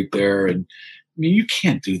exhale right there. And you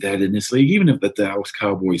can't do that in this league, even if the Dallas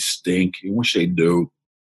Cowboys stink. I wish they do.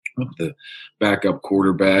 The backup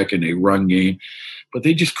quarterback and a run game, but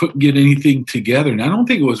they just couldn't get anything together. And I don't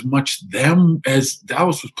think it was much them, as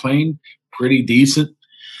Dallas was playing pretty decent,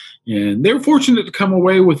 and they were fortunate to come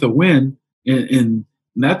away with a win. And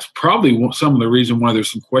that's probably some of the reason why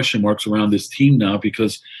there's some question marks around this team now,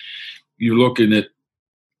 because you're looking at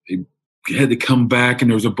they had to come back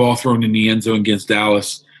and there was a ball thrown in the end zone against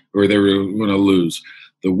Dallas, or they were going to lose.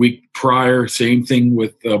 The week prior, same thing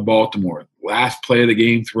with Baltimore. Last play of the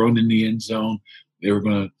game, thrown in the end zone, they were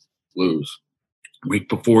going to lose. Week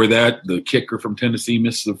before that, the kicker from Tennessee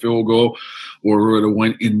missed the field goal, or would have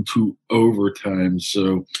went into overtime.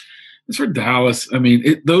 So As for Dallas, I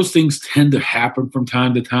mean, those things tend to happen from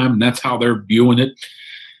time to time, and that's how they're viewing it.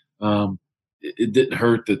 It didn't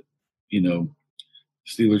hurt that,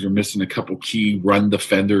 Steelers are missing a couple key run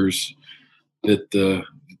defenders that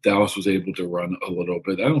Dallas was able to run a little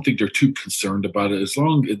bit. I don't think they're too concerned about it.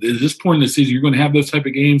 At this point in the season, you're going to have those type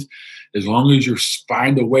of games. As long as you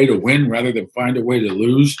find a way to win rather than find a way to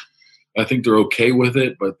lose, I think they're okay with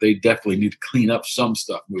it, but they definitely need to clean up some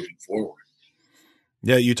stuff moving forward.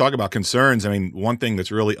 Yeah, you talk about concerns. I mean, one thing that's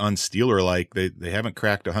really un-Steeler-like, they haven't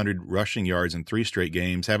cracked 100 rushing yards in 3 straight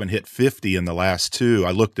games, haven't hit 50 in the last 2. I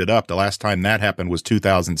looked it up. The last time that happened was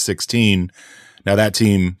 2016. Now that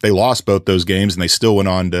team, they lost both those games, and they still went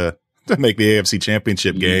on to make the AFC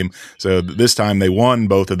Championship game. So this time they won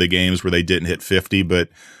both of the games where they didn't hit 50. But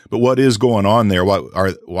what is going on there?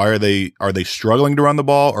 Why are they struggling to run the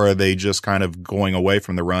ball, or are they just kind of going away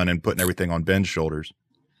from the run and putting everything on Ben's shoulders?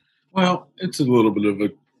 Well, it's a little bit of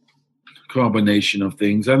a combination of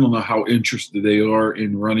things. I don't know how interested they are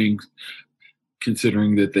in running,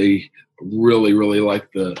 considering that they really, really like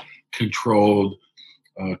the controlled,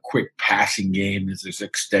 quick passing game as this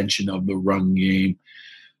extension of the run game.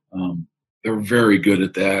 They're very good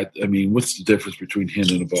at that. I mean, what's the difference between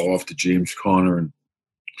handing the ball off to James Conner and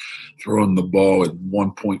throwing the ball at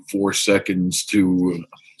 1.4 seconds to,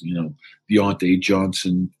 Deontay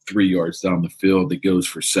Johnson 3 yards down the field that goes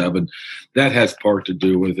for 7? That has part to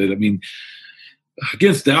do with it. I mean,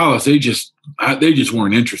 against Dallas, they just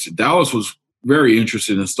weren't interested. Dallas was very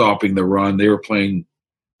interested in stopping the run. They were playing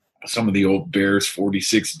some of the old Bears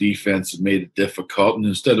 46 defense and made it difficult. And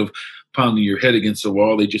instead of pounding your head against the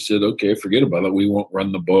wall, they just said, okay, forget about it. We won't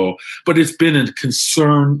run the ball. But it's been a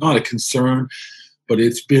concern, not a concern, but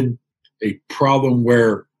it's been a problem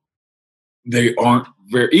where they aren't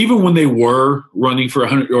even when they were running for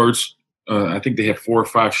 100 yards, I think they had 4 or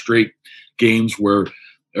 5 straight games where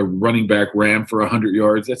a running back ran for 100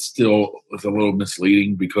 yards. That still was a little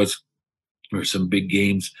misleading because there's some big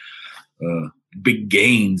gains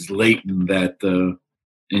late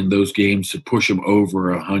in those games to push them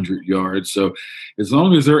over 100 yards. So as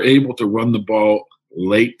long as they're able to run the ball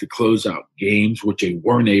late to close out games, which they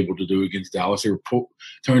weren't able to do against Dallas, they were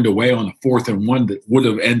turned away on a 4th and 1 that would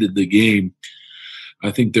have ended the game. I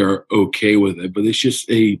think they're okay with it, but it's just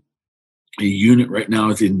a unit right now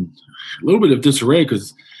is in a little bit of disarray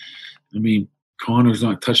because, I mean, Connor's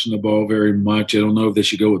not touching the ball very much. I don't know if they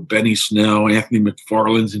should go with Benny Snell. Anthony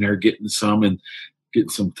McFarland's in there getting some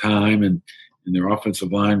time, and their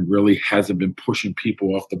offensive line really hasn't been pushing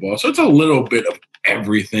people off the ball. So it's a little bit of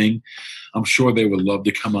everything. I'm sure they would love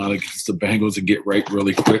to come out against the Bengals and get right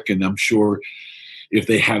really quick, and I'm sure if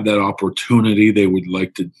they have that opportunity, they would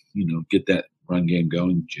like to, get that run game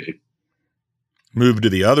going, Jay. Move to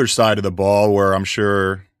the other side of the ball where I'm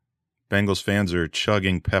sure Bengals fans are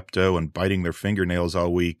chugging Pepto and biting their fingernails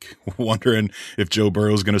all week, wondering if Joe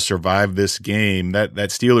Burrow is going to survive this game. That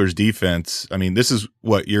Steelers defense, I mean, this is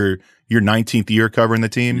what, your 19th year covering the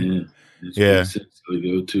team? Yeah. Since they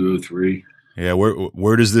go 203. Yeah,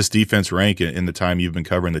 where does this defense rank in the time you've been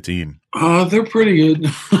covering the team? They're pretty good.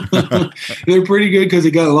 They're pretty good because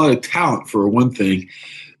they got a lot of talent for one thing.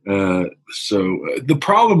 So the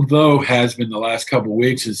problem, though, has been the last couple of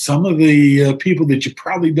weeks is some of the people that you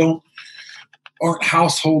probably aren't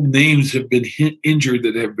household names have been injured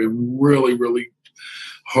that have been really, really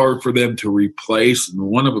hard for them to replace. And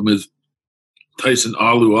one of them is Tyson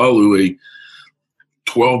Alualu, a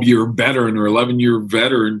 12-year veteran or 11-year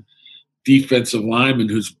veteran defensive lineman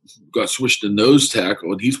who's got switched to nose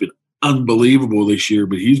tackle, and he's been unbelievable this year,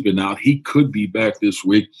 but he's been out. He could be back this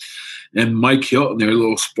week. And Mike Hilton, their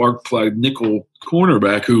little spark plug nickel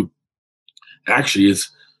cornerback, who actually is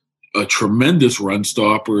a tremendous run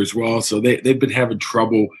stopper as well. So they've been having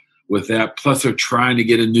trouble with that. Plus, they're trying to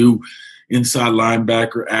get a new inside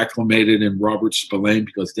linebacker acclimated in Robert Spillane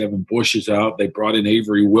because Devin Bush is out. They brought in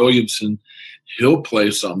Avery Williamson. He'll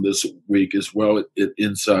play some this week as well at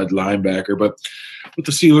inside linebacker. But with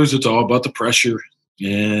the Steelers, it's all about the pressure.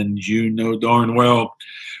 And you know darn well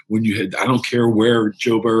when you had, I don't care where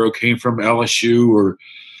Joe Burrow came from, LSU or,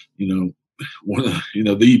 one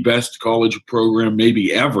of, the best college program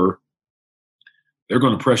maybe ever, they're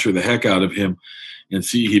going to pressure the heck out of him and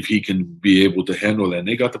see if he can be able to handle that. And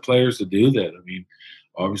they got the players to do that. I mean,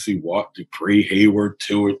 obviously Watt, Dupree, Hayward,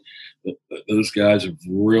 Tuitt, those guys have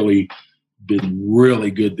really been really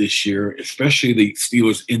good this year, especially the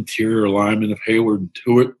Steelers interior linemen of Hayward and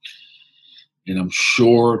Tuitt. And I'm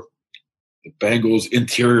sure the Bengals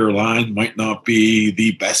interior line might not be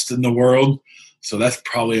the best in the world. So that's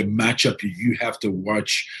probably a matchup you have to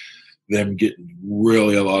watch them getting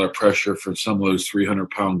really a lot of pressure from some of those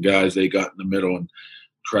 300-pound guys they got in the middle. And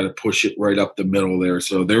try to push it right up the middle there.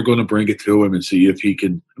 So they're going to bring it to him and see if he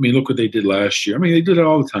can. I mean, look what they did last year. I mean, they did it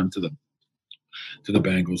all the time to the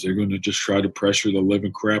Bengals. They're going to just try to pressure the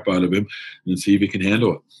living crap out of him and see if he can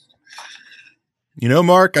handle it. You know,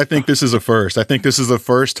 Mark, I think this is a first. I think this is the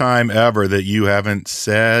first time ever that you haven't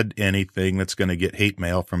said anything that's going to get hate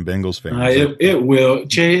mail from Bengals fans. It will,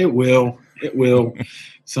 Jay. It will. It will.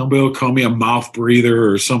 Somebody will call me a mouth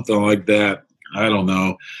breather or something like that. I don't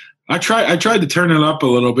know. I tried to turn it up a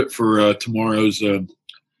little bit for tomorrow's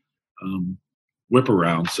whip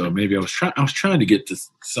around. So maybe I was trying to get to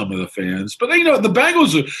some of the fans. But you know, the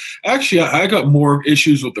Bengals are actually. I got more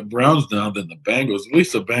issues with the Browns now than the Bengals. At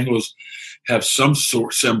least the Bengals have some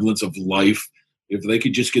sort semblance of life. If they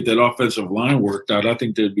could just get that offensive line worked out, I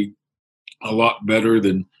think they'd be a lot better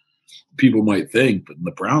than people might think. But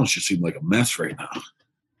the Browns just seem like a mess right now.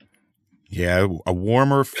 Yeah, a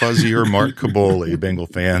warmer, fuzzier Mark Kaboly, Bengal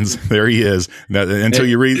fans. There he is. Until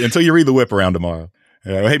you read the whip around tomorrow.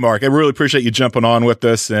 Hey, Mark, I really appreciate you jumping on with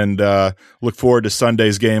us, and look forward to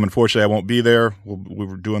Sunday's game. Unfortunately, I won't be there. We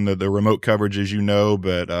were doing the remote coverage, as you know,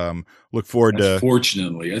 but look forward to.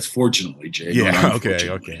 That's fortunately, Jay. Yeah.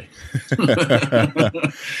 Okay.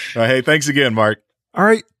 Hey, thanks again, Mark. All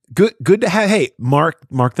right. Good to have. Hey, Mark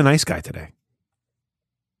the nice guy today.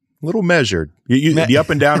 Little measured. The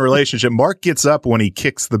up and down relationship. Mark gets up when he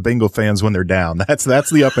kicks the Bengal fans when they're down. That's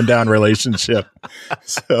the up and down relationship.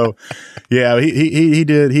 So, yeah, he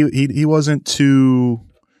did. He wasn't too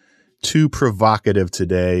provocative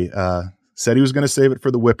today. Said he was going to save it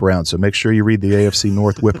for the whip round. So make sure you read the AFC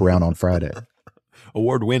North whip round on Friday.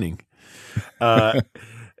 Award winning.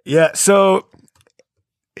 Yeah. So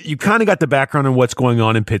you kind of got the background on what's going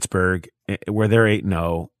on in Pittsburgh, where they're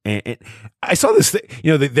 8-0. And I saw this thing,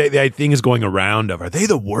 you know, the thing is going around of, are they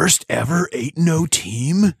the worst ever 8-0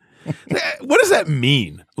 team? What does that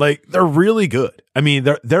mean? Like, they're really good. I mean,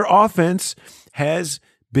 their offense has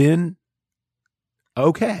been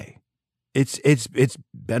okay. It's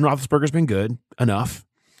Ben Roethlisberger's been good enough,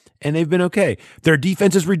 and they've been okay. Their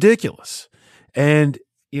defense is ridiculous. And,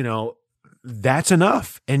 you know, that's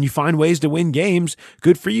enough. And you find ways to win games.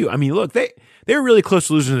 Good for you. I mean, look, they were really close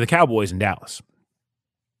to losing to the Cowboys in Dallas.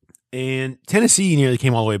 And Tennessee nearly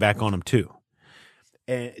came all the way back on them too.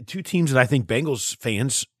 And two teams that I think Bengals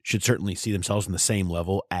fans should certainly see themselves on the same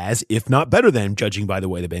level as, if not better than, judging by the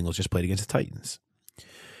way the Bengals just played against the Titans.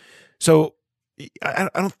 So I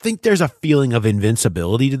don't think there's a feeling of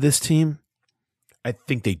invincibility to this team. I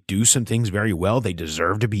think they do some things very well. They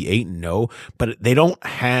deserve to be 8-0, but they don't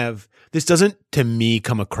have. This doesn't, to me,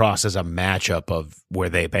 come across as a matchup of where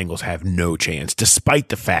the Bengals have no chance, despite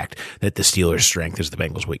the fact that the Steelers' strength is the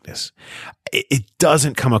Bengals' weakness. It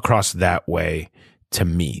doesn't come across that way to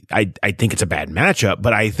me. I think it's a bad matchup,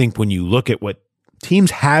 but I think when you look at what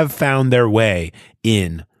teams have found their way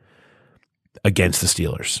in against the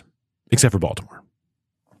Steelers, except for Baltimore.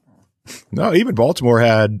 No, even Baltimore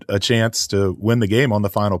had a chance to win the game on the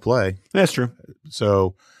final play. That's true.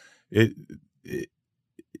 So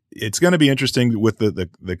it's going to be interesting with the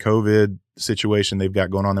COVID situation they've got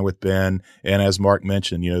going on there with Ben. And as Mark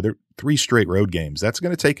mentioned, you know, they're 3 straight road games. That's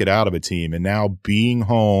going to take it out of a team. And now being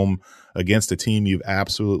home against a team you've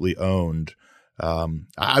absolutely owned,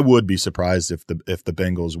 I would be surprised if the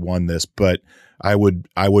Bengals won this, but I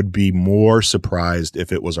would be more surprised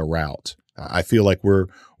if it was a rout. I feel like we're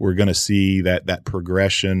going to see that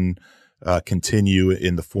progression continue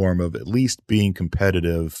in the form of at least being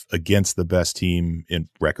competitive against the best team in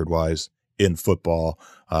record-wise in football.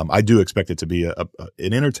 I do expect it to be an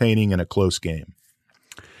entertaining and a close game.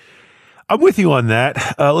 I'm with you on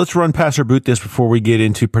that. Let's run pass or boot this before we get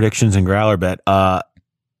into predictions and growler bet.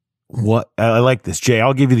 What I like this, Jay.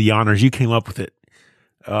 I'll give you the honors. You came up with it,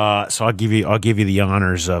 so I'll give you the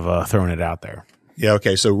honors of throwing it out there. Yeah.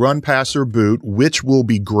 Okay. So run, pass, or boot. Which will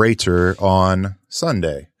be greater on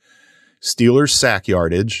Sunday? Steelers sack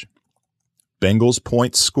yardage, Bengals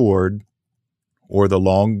points scored, or the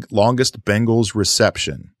longest Bengals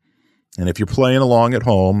reception. And if you're playing along at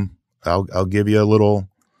home, I'll give you a little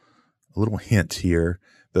hint here.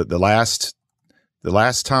 The last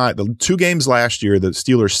time, the 2 games last year, the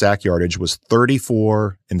Steelers sack yardage was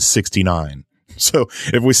 34 and 69. So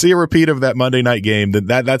if we see a repeat of that Monday night game, then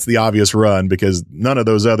that's the obvious run, because none of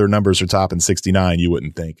those other numbers are topping 69, you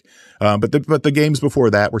wouldn't think. But the games before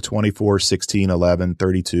that were 24, 16, 11,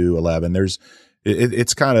 32, 11.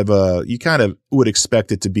 It's kind of you kind of would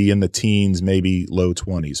expect it to be in the teens, maybe low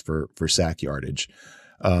 20s for sack yardage.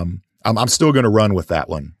 I'm still going to run with that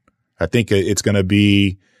one. I think it's going to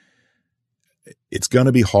be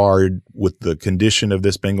hard with the condition of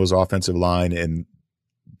this Bengals offensive line and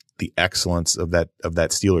the excellence of that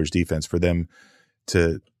Steelers defense for them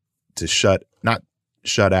to shut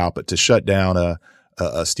down a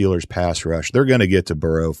Steelers pass rush. They're going to get to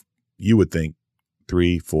Burrow, you would think,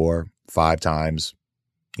 3, 4, 5 times,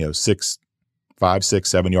 5, 6,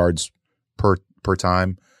 7 yards per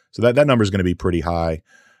time. So that number is going to be pretty high.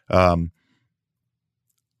 I'll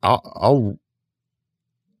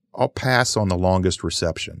pass on the longest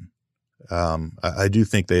reception. I do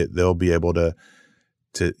think they'll be able to.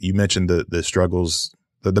 You mentioned the struggles,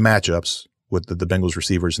 the matchups with the Bengals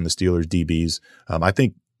receivers and the Steelers DBs. I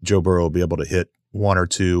think Joe Burrow will be able to hit 1 or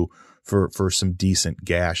 2 for some decent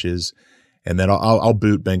gashes, and then I'll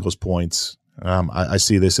boot Bengals points. I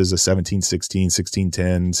see this as a 17-16,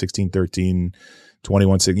 16-10, 16-13,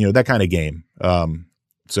 21-6, that kind of game.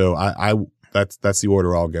 So that's the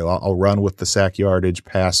order I'll go. I'll run with the sack yardage,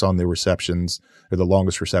 pass on the receptions or the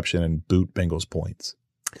longest reception, and boot Bengals points.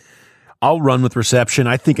 I'll run with reception.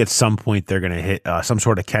 I think at some point they're going to hit some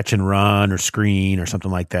sort of catch and run or screen or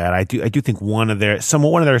something like that. I do think one of their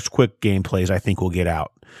quick game plays I think will get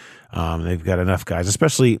out. They've got enough guys,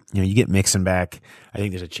 especially you get Mixon back. I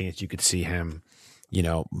think there's a chance you could see him,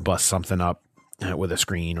 bust something up with a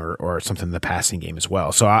screen or something in the passing game as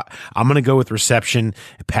well. So I'm going to go with reception,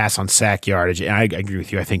 pass on sack yardage. And I agree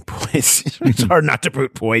with you. I think points, it's hard not to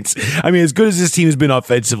put points. I mean, as good as this team has been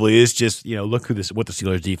offensively, it's just, look what the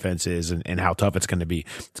Steelers defense is and how tough it's going to be.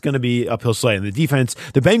 It's going to be uphill sledding. And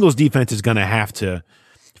the Bengals defense is going to have to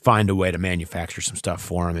find a way to manufacture some stuff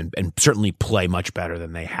for them and certainly play much better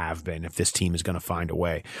than they have been if this team is going to find a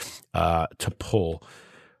way to pull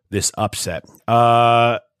this upset.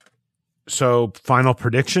 So final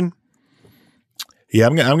prediction? Yeah,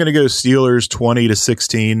 I'm going to go Steelers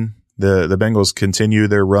 20-16. The Bengals continue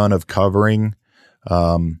their run of covering,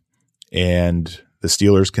 and the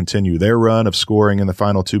Steelers continue their run of scoring in the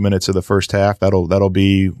final 2 minutes of the first half. That'll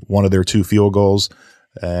be one of their 2 field goals,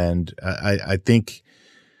 and I think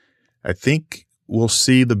we'll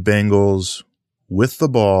see the Bengals with the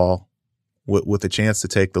ball with a chance to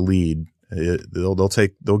take the lead. They'll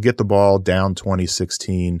get the ball down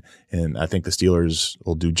 20-16, and I think the Steelers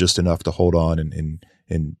will do just enough to hold on and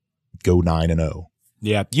go 9-0.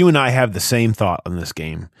 Yeah, you and I have the same thought on this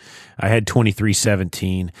game. I had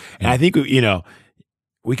 23-17, and I think we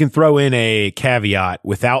can throw in a caveat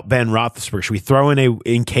without Ben Roethlisberger. Should we throw in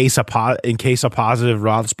in case a positive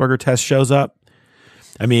Roethlisberger test shows up?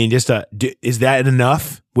 I mean, is that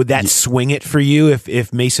enough? Would that swing it for you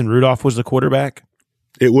if Mason Rudolph was the quarterback?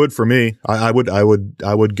 It would for me. I would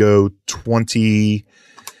go 21-13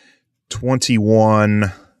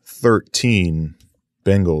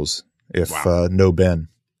 Bengals if no Ben.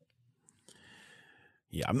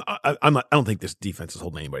 Yeah, I don't think this defense is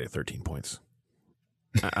holding anybody to 13 points.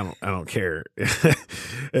 I don't care.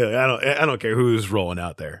 I don't care who's rolling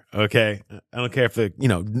out there. Okay, I don't care if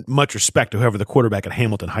much respect to whoever the quarterback at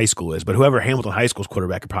Hamilton High School is, but whoever Hamilton High School's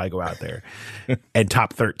quarterback could probably go out there and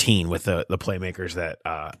top 13 with the playmakers that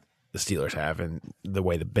the Steelers have and the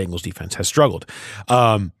way the Bengals defense has struggled.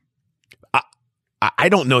 I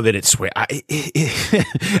don't know that it's swing.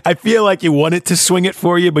 I feel like you want it to swing it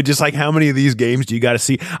for you, but just like how many of these games do you got to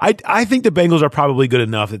see? I think the Bengals are probably good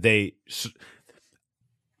enough that they.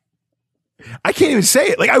 I can't even say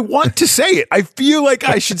it. Like I want to say it. I feel like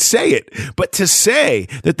I should say it. But to say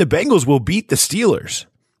that the Bengals will beat the Steelers,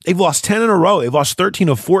 they've lost 10 in a row. They've lost 13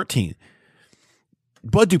 of 14.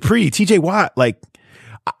 Bud Dupree, TJ Watt, I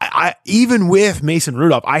even with Mason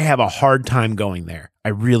Rudolph, I have a hard time going there. I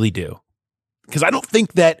really do. Because I don't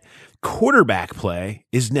think that quarterback play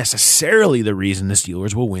is necessarily the reason the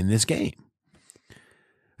Steelers will win this game.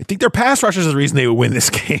 I think their pass rushers is the reason they will win this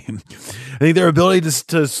game. I think their ability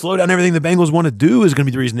to slow down everything the Bengals want to do is going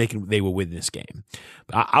to be the reason they will win this game.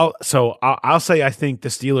 I'll say I think the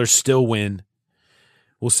Steelers still win.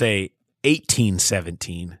 We'll say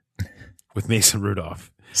 18-17 with Mason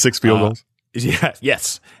Rudolph. 6 field goals. Yeah,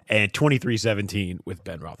 yes, and 23-17 with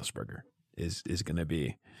Ben Roethlisberger is going to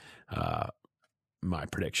be my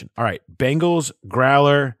prediction. All right, Bengals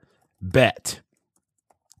Growler bet.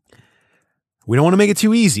 We don't want to make it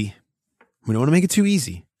too easy. We need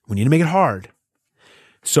to make it hard.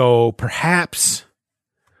 So perhaps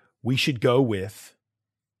we should go with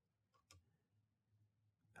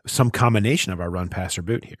some combination of our run, pass, or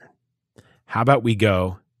boot here. How about we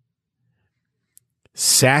go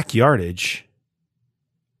sack yardage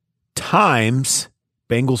times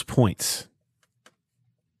Bengals points?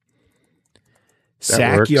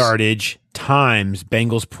 Sack works. Yardage times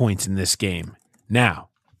Bengals points in this game. Now,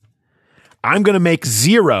 I'm going to make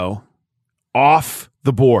 0 off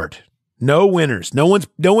the board. No winners. No one's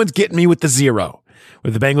getting me with the 0.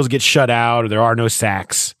 Where the Bengals get shut out or there are no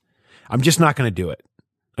sacks. I'm just not going to do it.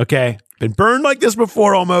 Okay? Been burned like this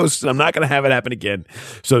before almost, and I'm not going to have it happen again.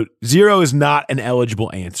 So 0 is not an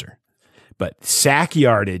eligible answer. But sack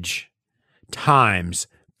yardage times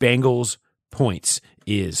Bengals points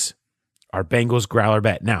is our Bengals Growler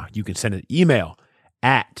bet. Now, you can send an email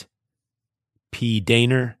at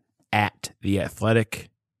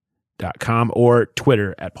pdaner@theathletic.com or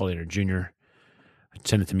Twitter at Paul Daner Jr.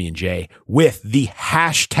 Send it to me and Jay with the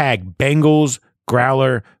hashtag Bengals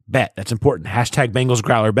Growler bet. That's important. Hashtag Bengals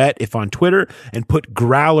Growler bet if on Twitter, and put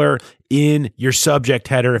Growler in your subject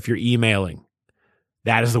header if you're emailing.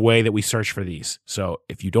 That is the way that we search for these. So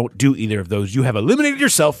if you don't do either of those, you have eliminated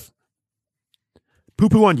yourself.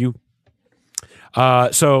 Poo-poo on you.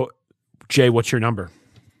 So, Jay, what's your number?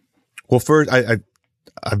 Well, first,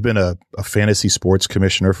 I've been a fantasy sports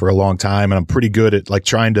commissioner for a long time, and I'm pretty good at like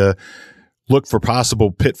trying to look for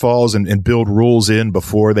possible pitfalls and build rules in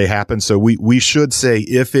before they happen. So we should say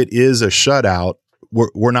if it is a shutout,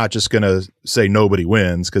 we're not just going to say nobody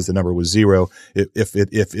wins because the number was 0. If it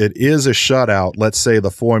is a shutout, let's say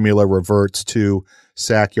the formula reverts to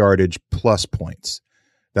sack yardage plus points.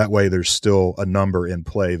 That way, there's still a number in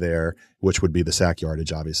play there, which would be the sack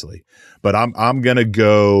yardage, obviously. But I'm gonna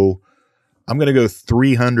go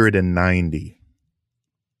 390.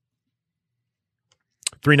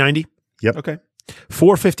 390. Yep. Okay.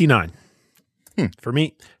 459. For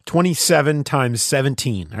me, 27 times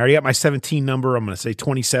 17. I already got my 17 number. I'm going to say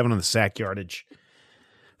 27 on the sack yardage.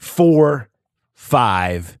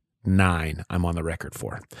 459. I'm on the record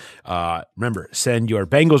for. Remember, send your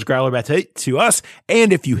Bengals Growler bet to us.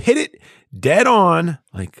 And if you hit it dead on,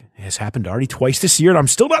 like has happened already twice this year, and I'm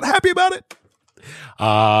still not happy about it,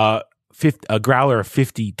 a growler of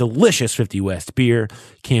 50 delicious 50 West beer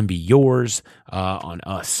can be yours on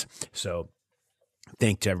us. So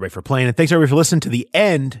thanks everybody for playing, and thanks everybody for listening to the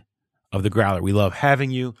end of the Growler. We love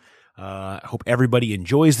having you. I hope everybody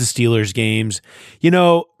enjoys the Steelers games. You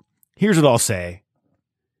know, here's what I'll say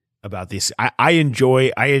about this. I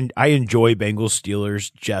enjoy Bengals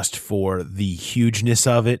Steelers just for the hugeness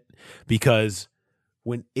of it, because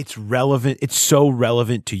when it's relevant, it's so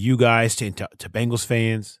relevant to you guys, to Bengals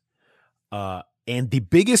fans. And the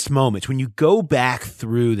biggest moments when you go back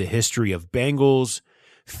through the history of Bengals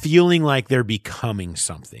feeling like they're becoming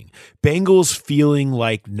something, Bengals feeling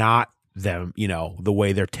like not them, you know, the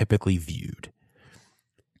way they're typically viewed.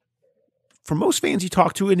 For most fans you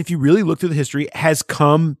talk to, and if you really look through the history, has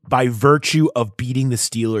come by virtue of beating the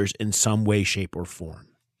Steelers in some way, shape, or form.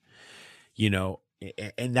 You know,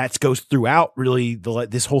 and that goes throughout really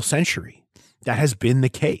this whole century. That has been the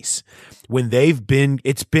case. When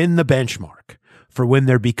it's been the benchmark for when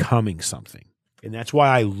they're becoming something. And that's why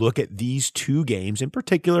I look at these two games in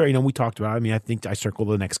particular. You know, we talked about, I mean, I think I circled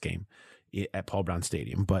the next game at Paul Brown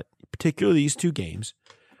Stadium, but particularly these two games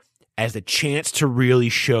as a chance to really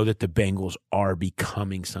show that the Bengals are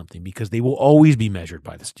becoming something, because they will always be measured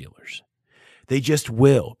by the Steelers. They just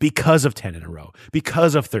will, because of 10 in a row,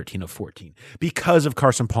 because of 13 of 14, because of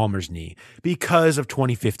Carson Palmer's knee, because of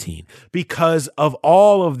 2015, because of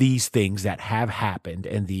all of these things that have happened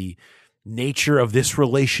and the nature of this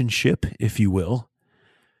relationship, if you will.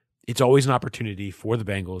 It's always an opportunity for the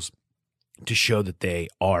Bengals to show that they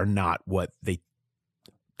are not what they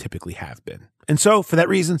typically have been. And so for that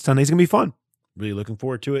reason, Sunday's going to be fun. Really looking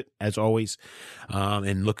forward to it, as always,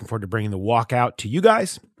 and looking forward to bringing the walkout to you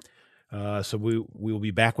guys. So we will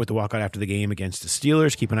be back with the walkout after the game against the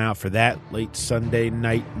Steelers. Keep an eye out for that late Sunday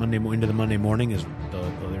night, into the Monday morning, as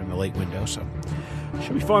they're in the late window. So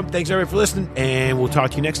should be fun. Thanks everybody for listening, and we'll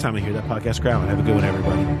talk to you next time I hear that podcast growling. Have a good one,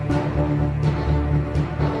 everybody.